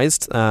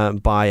surprised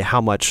by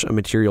how much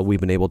material we've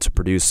been able to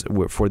produce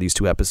for these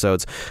 2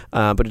 episodes.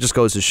 But it just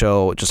goes to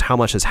show just how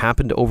much has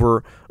happened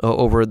over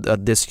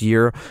this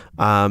year.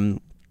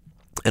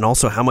 and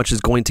also how much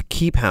is going to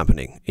keep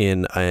happening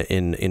in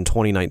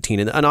 2019.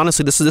 And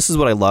honestly, this is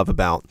what I love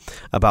about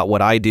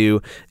what I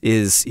do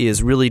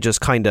is really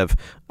just kind of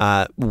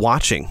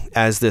watching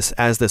as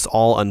this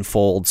all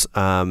unfolds,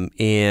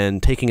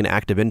 and taking an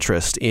active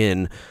interest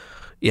in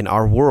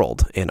our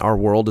world. And our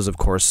world is, of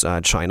course,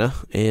 China,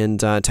 and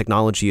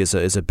technology is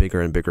a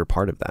bigger and bigger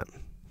part of that.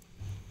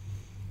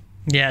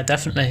 Yeah,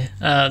 definitely.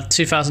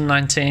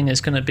 2019 is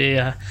going to be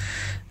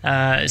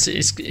as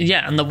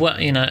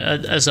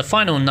a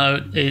final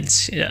note,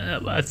 it's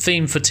a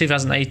theme for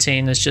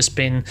 2018 has just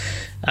been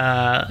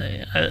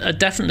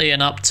definitely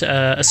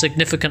a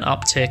significant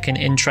uptick in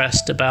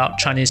interest about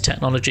Chinese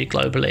technology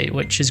globally,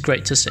 which is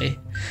great to see,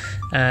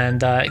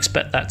 and I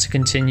expect that to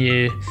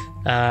continue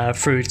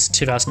through to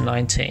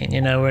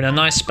 2019. We're in a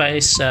nice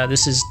space.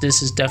 This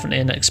is definitely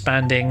an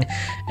expanding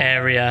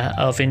area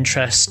of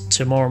interest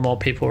to more and more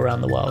people around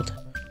the world.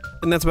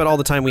 And that's about all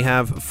the time we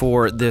have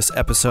for this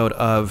episode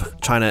of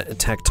China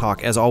Tech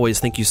Talk. As always,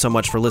 thank you so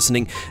much for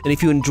listening. And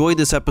if you enjoyed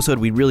this episode,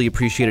 we'd really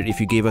appreciate it if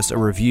you gave us a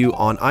review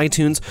on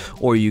iTunes,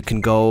 or you can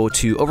go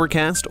to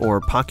Overcast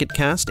or Pocket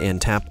Cast and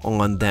tap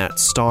on that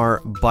star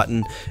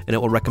button, and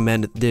it will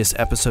recommend this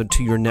episode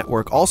to your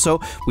network. Also,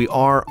 we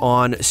are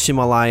on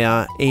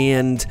Himalaya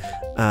and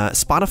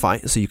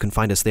Spotify, so you can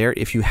find us there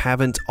if you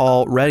haven't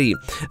already.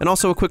 And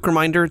also a quick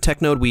reminder,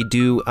 TechNode, we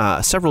do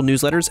several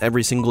newsletters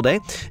every single day,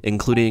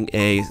 including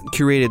a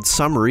curated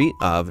summary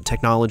of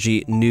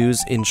technology news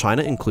in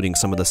China, including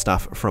some of the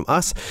stuff from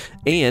us,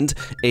 and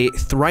a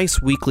thrice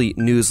weekly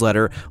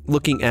newsletter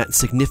looking at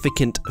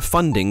significant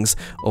fundings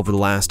over the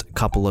last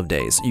couple of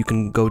days. You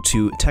can go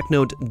to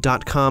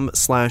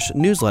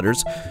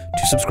technode.com/newsletters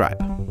to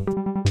subscribe.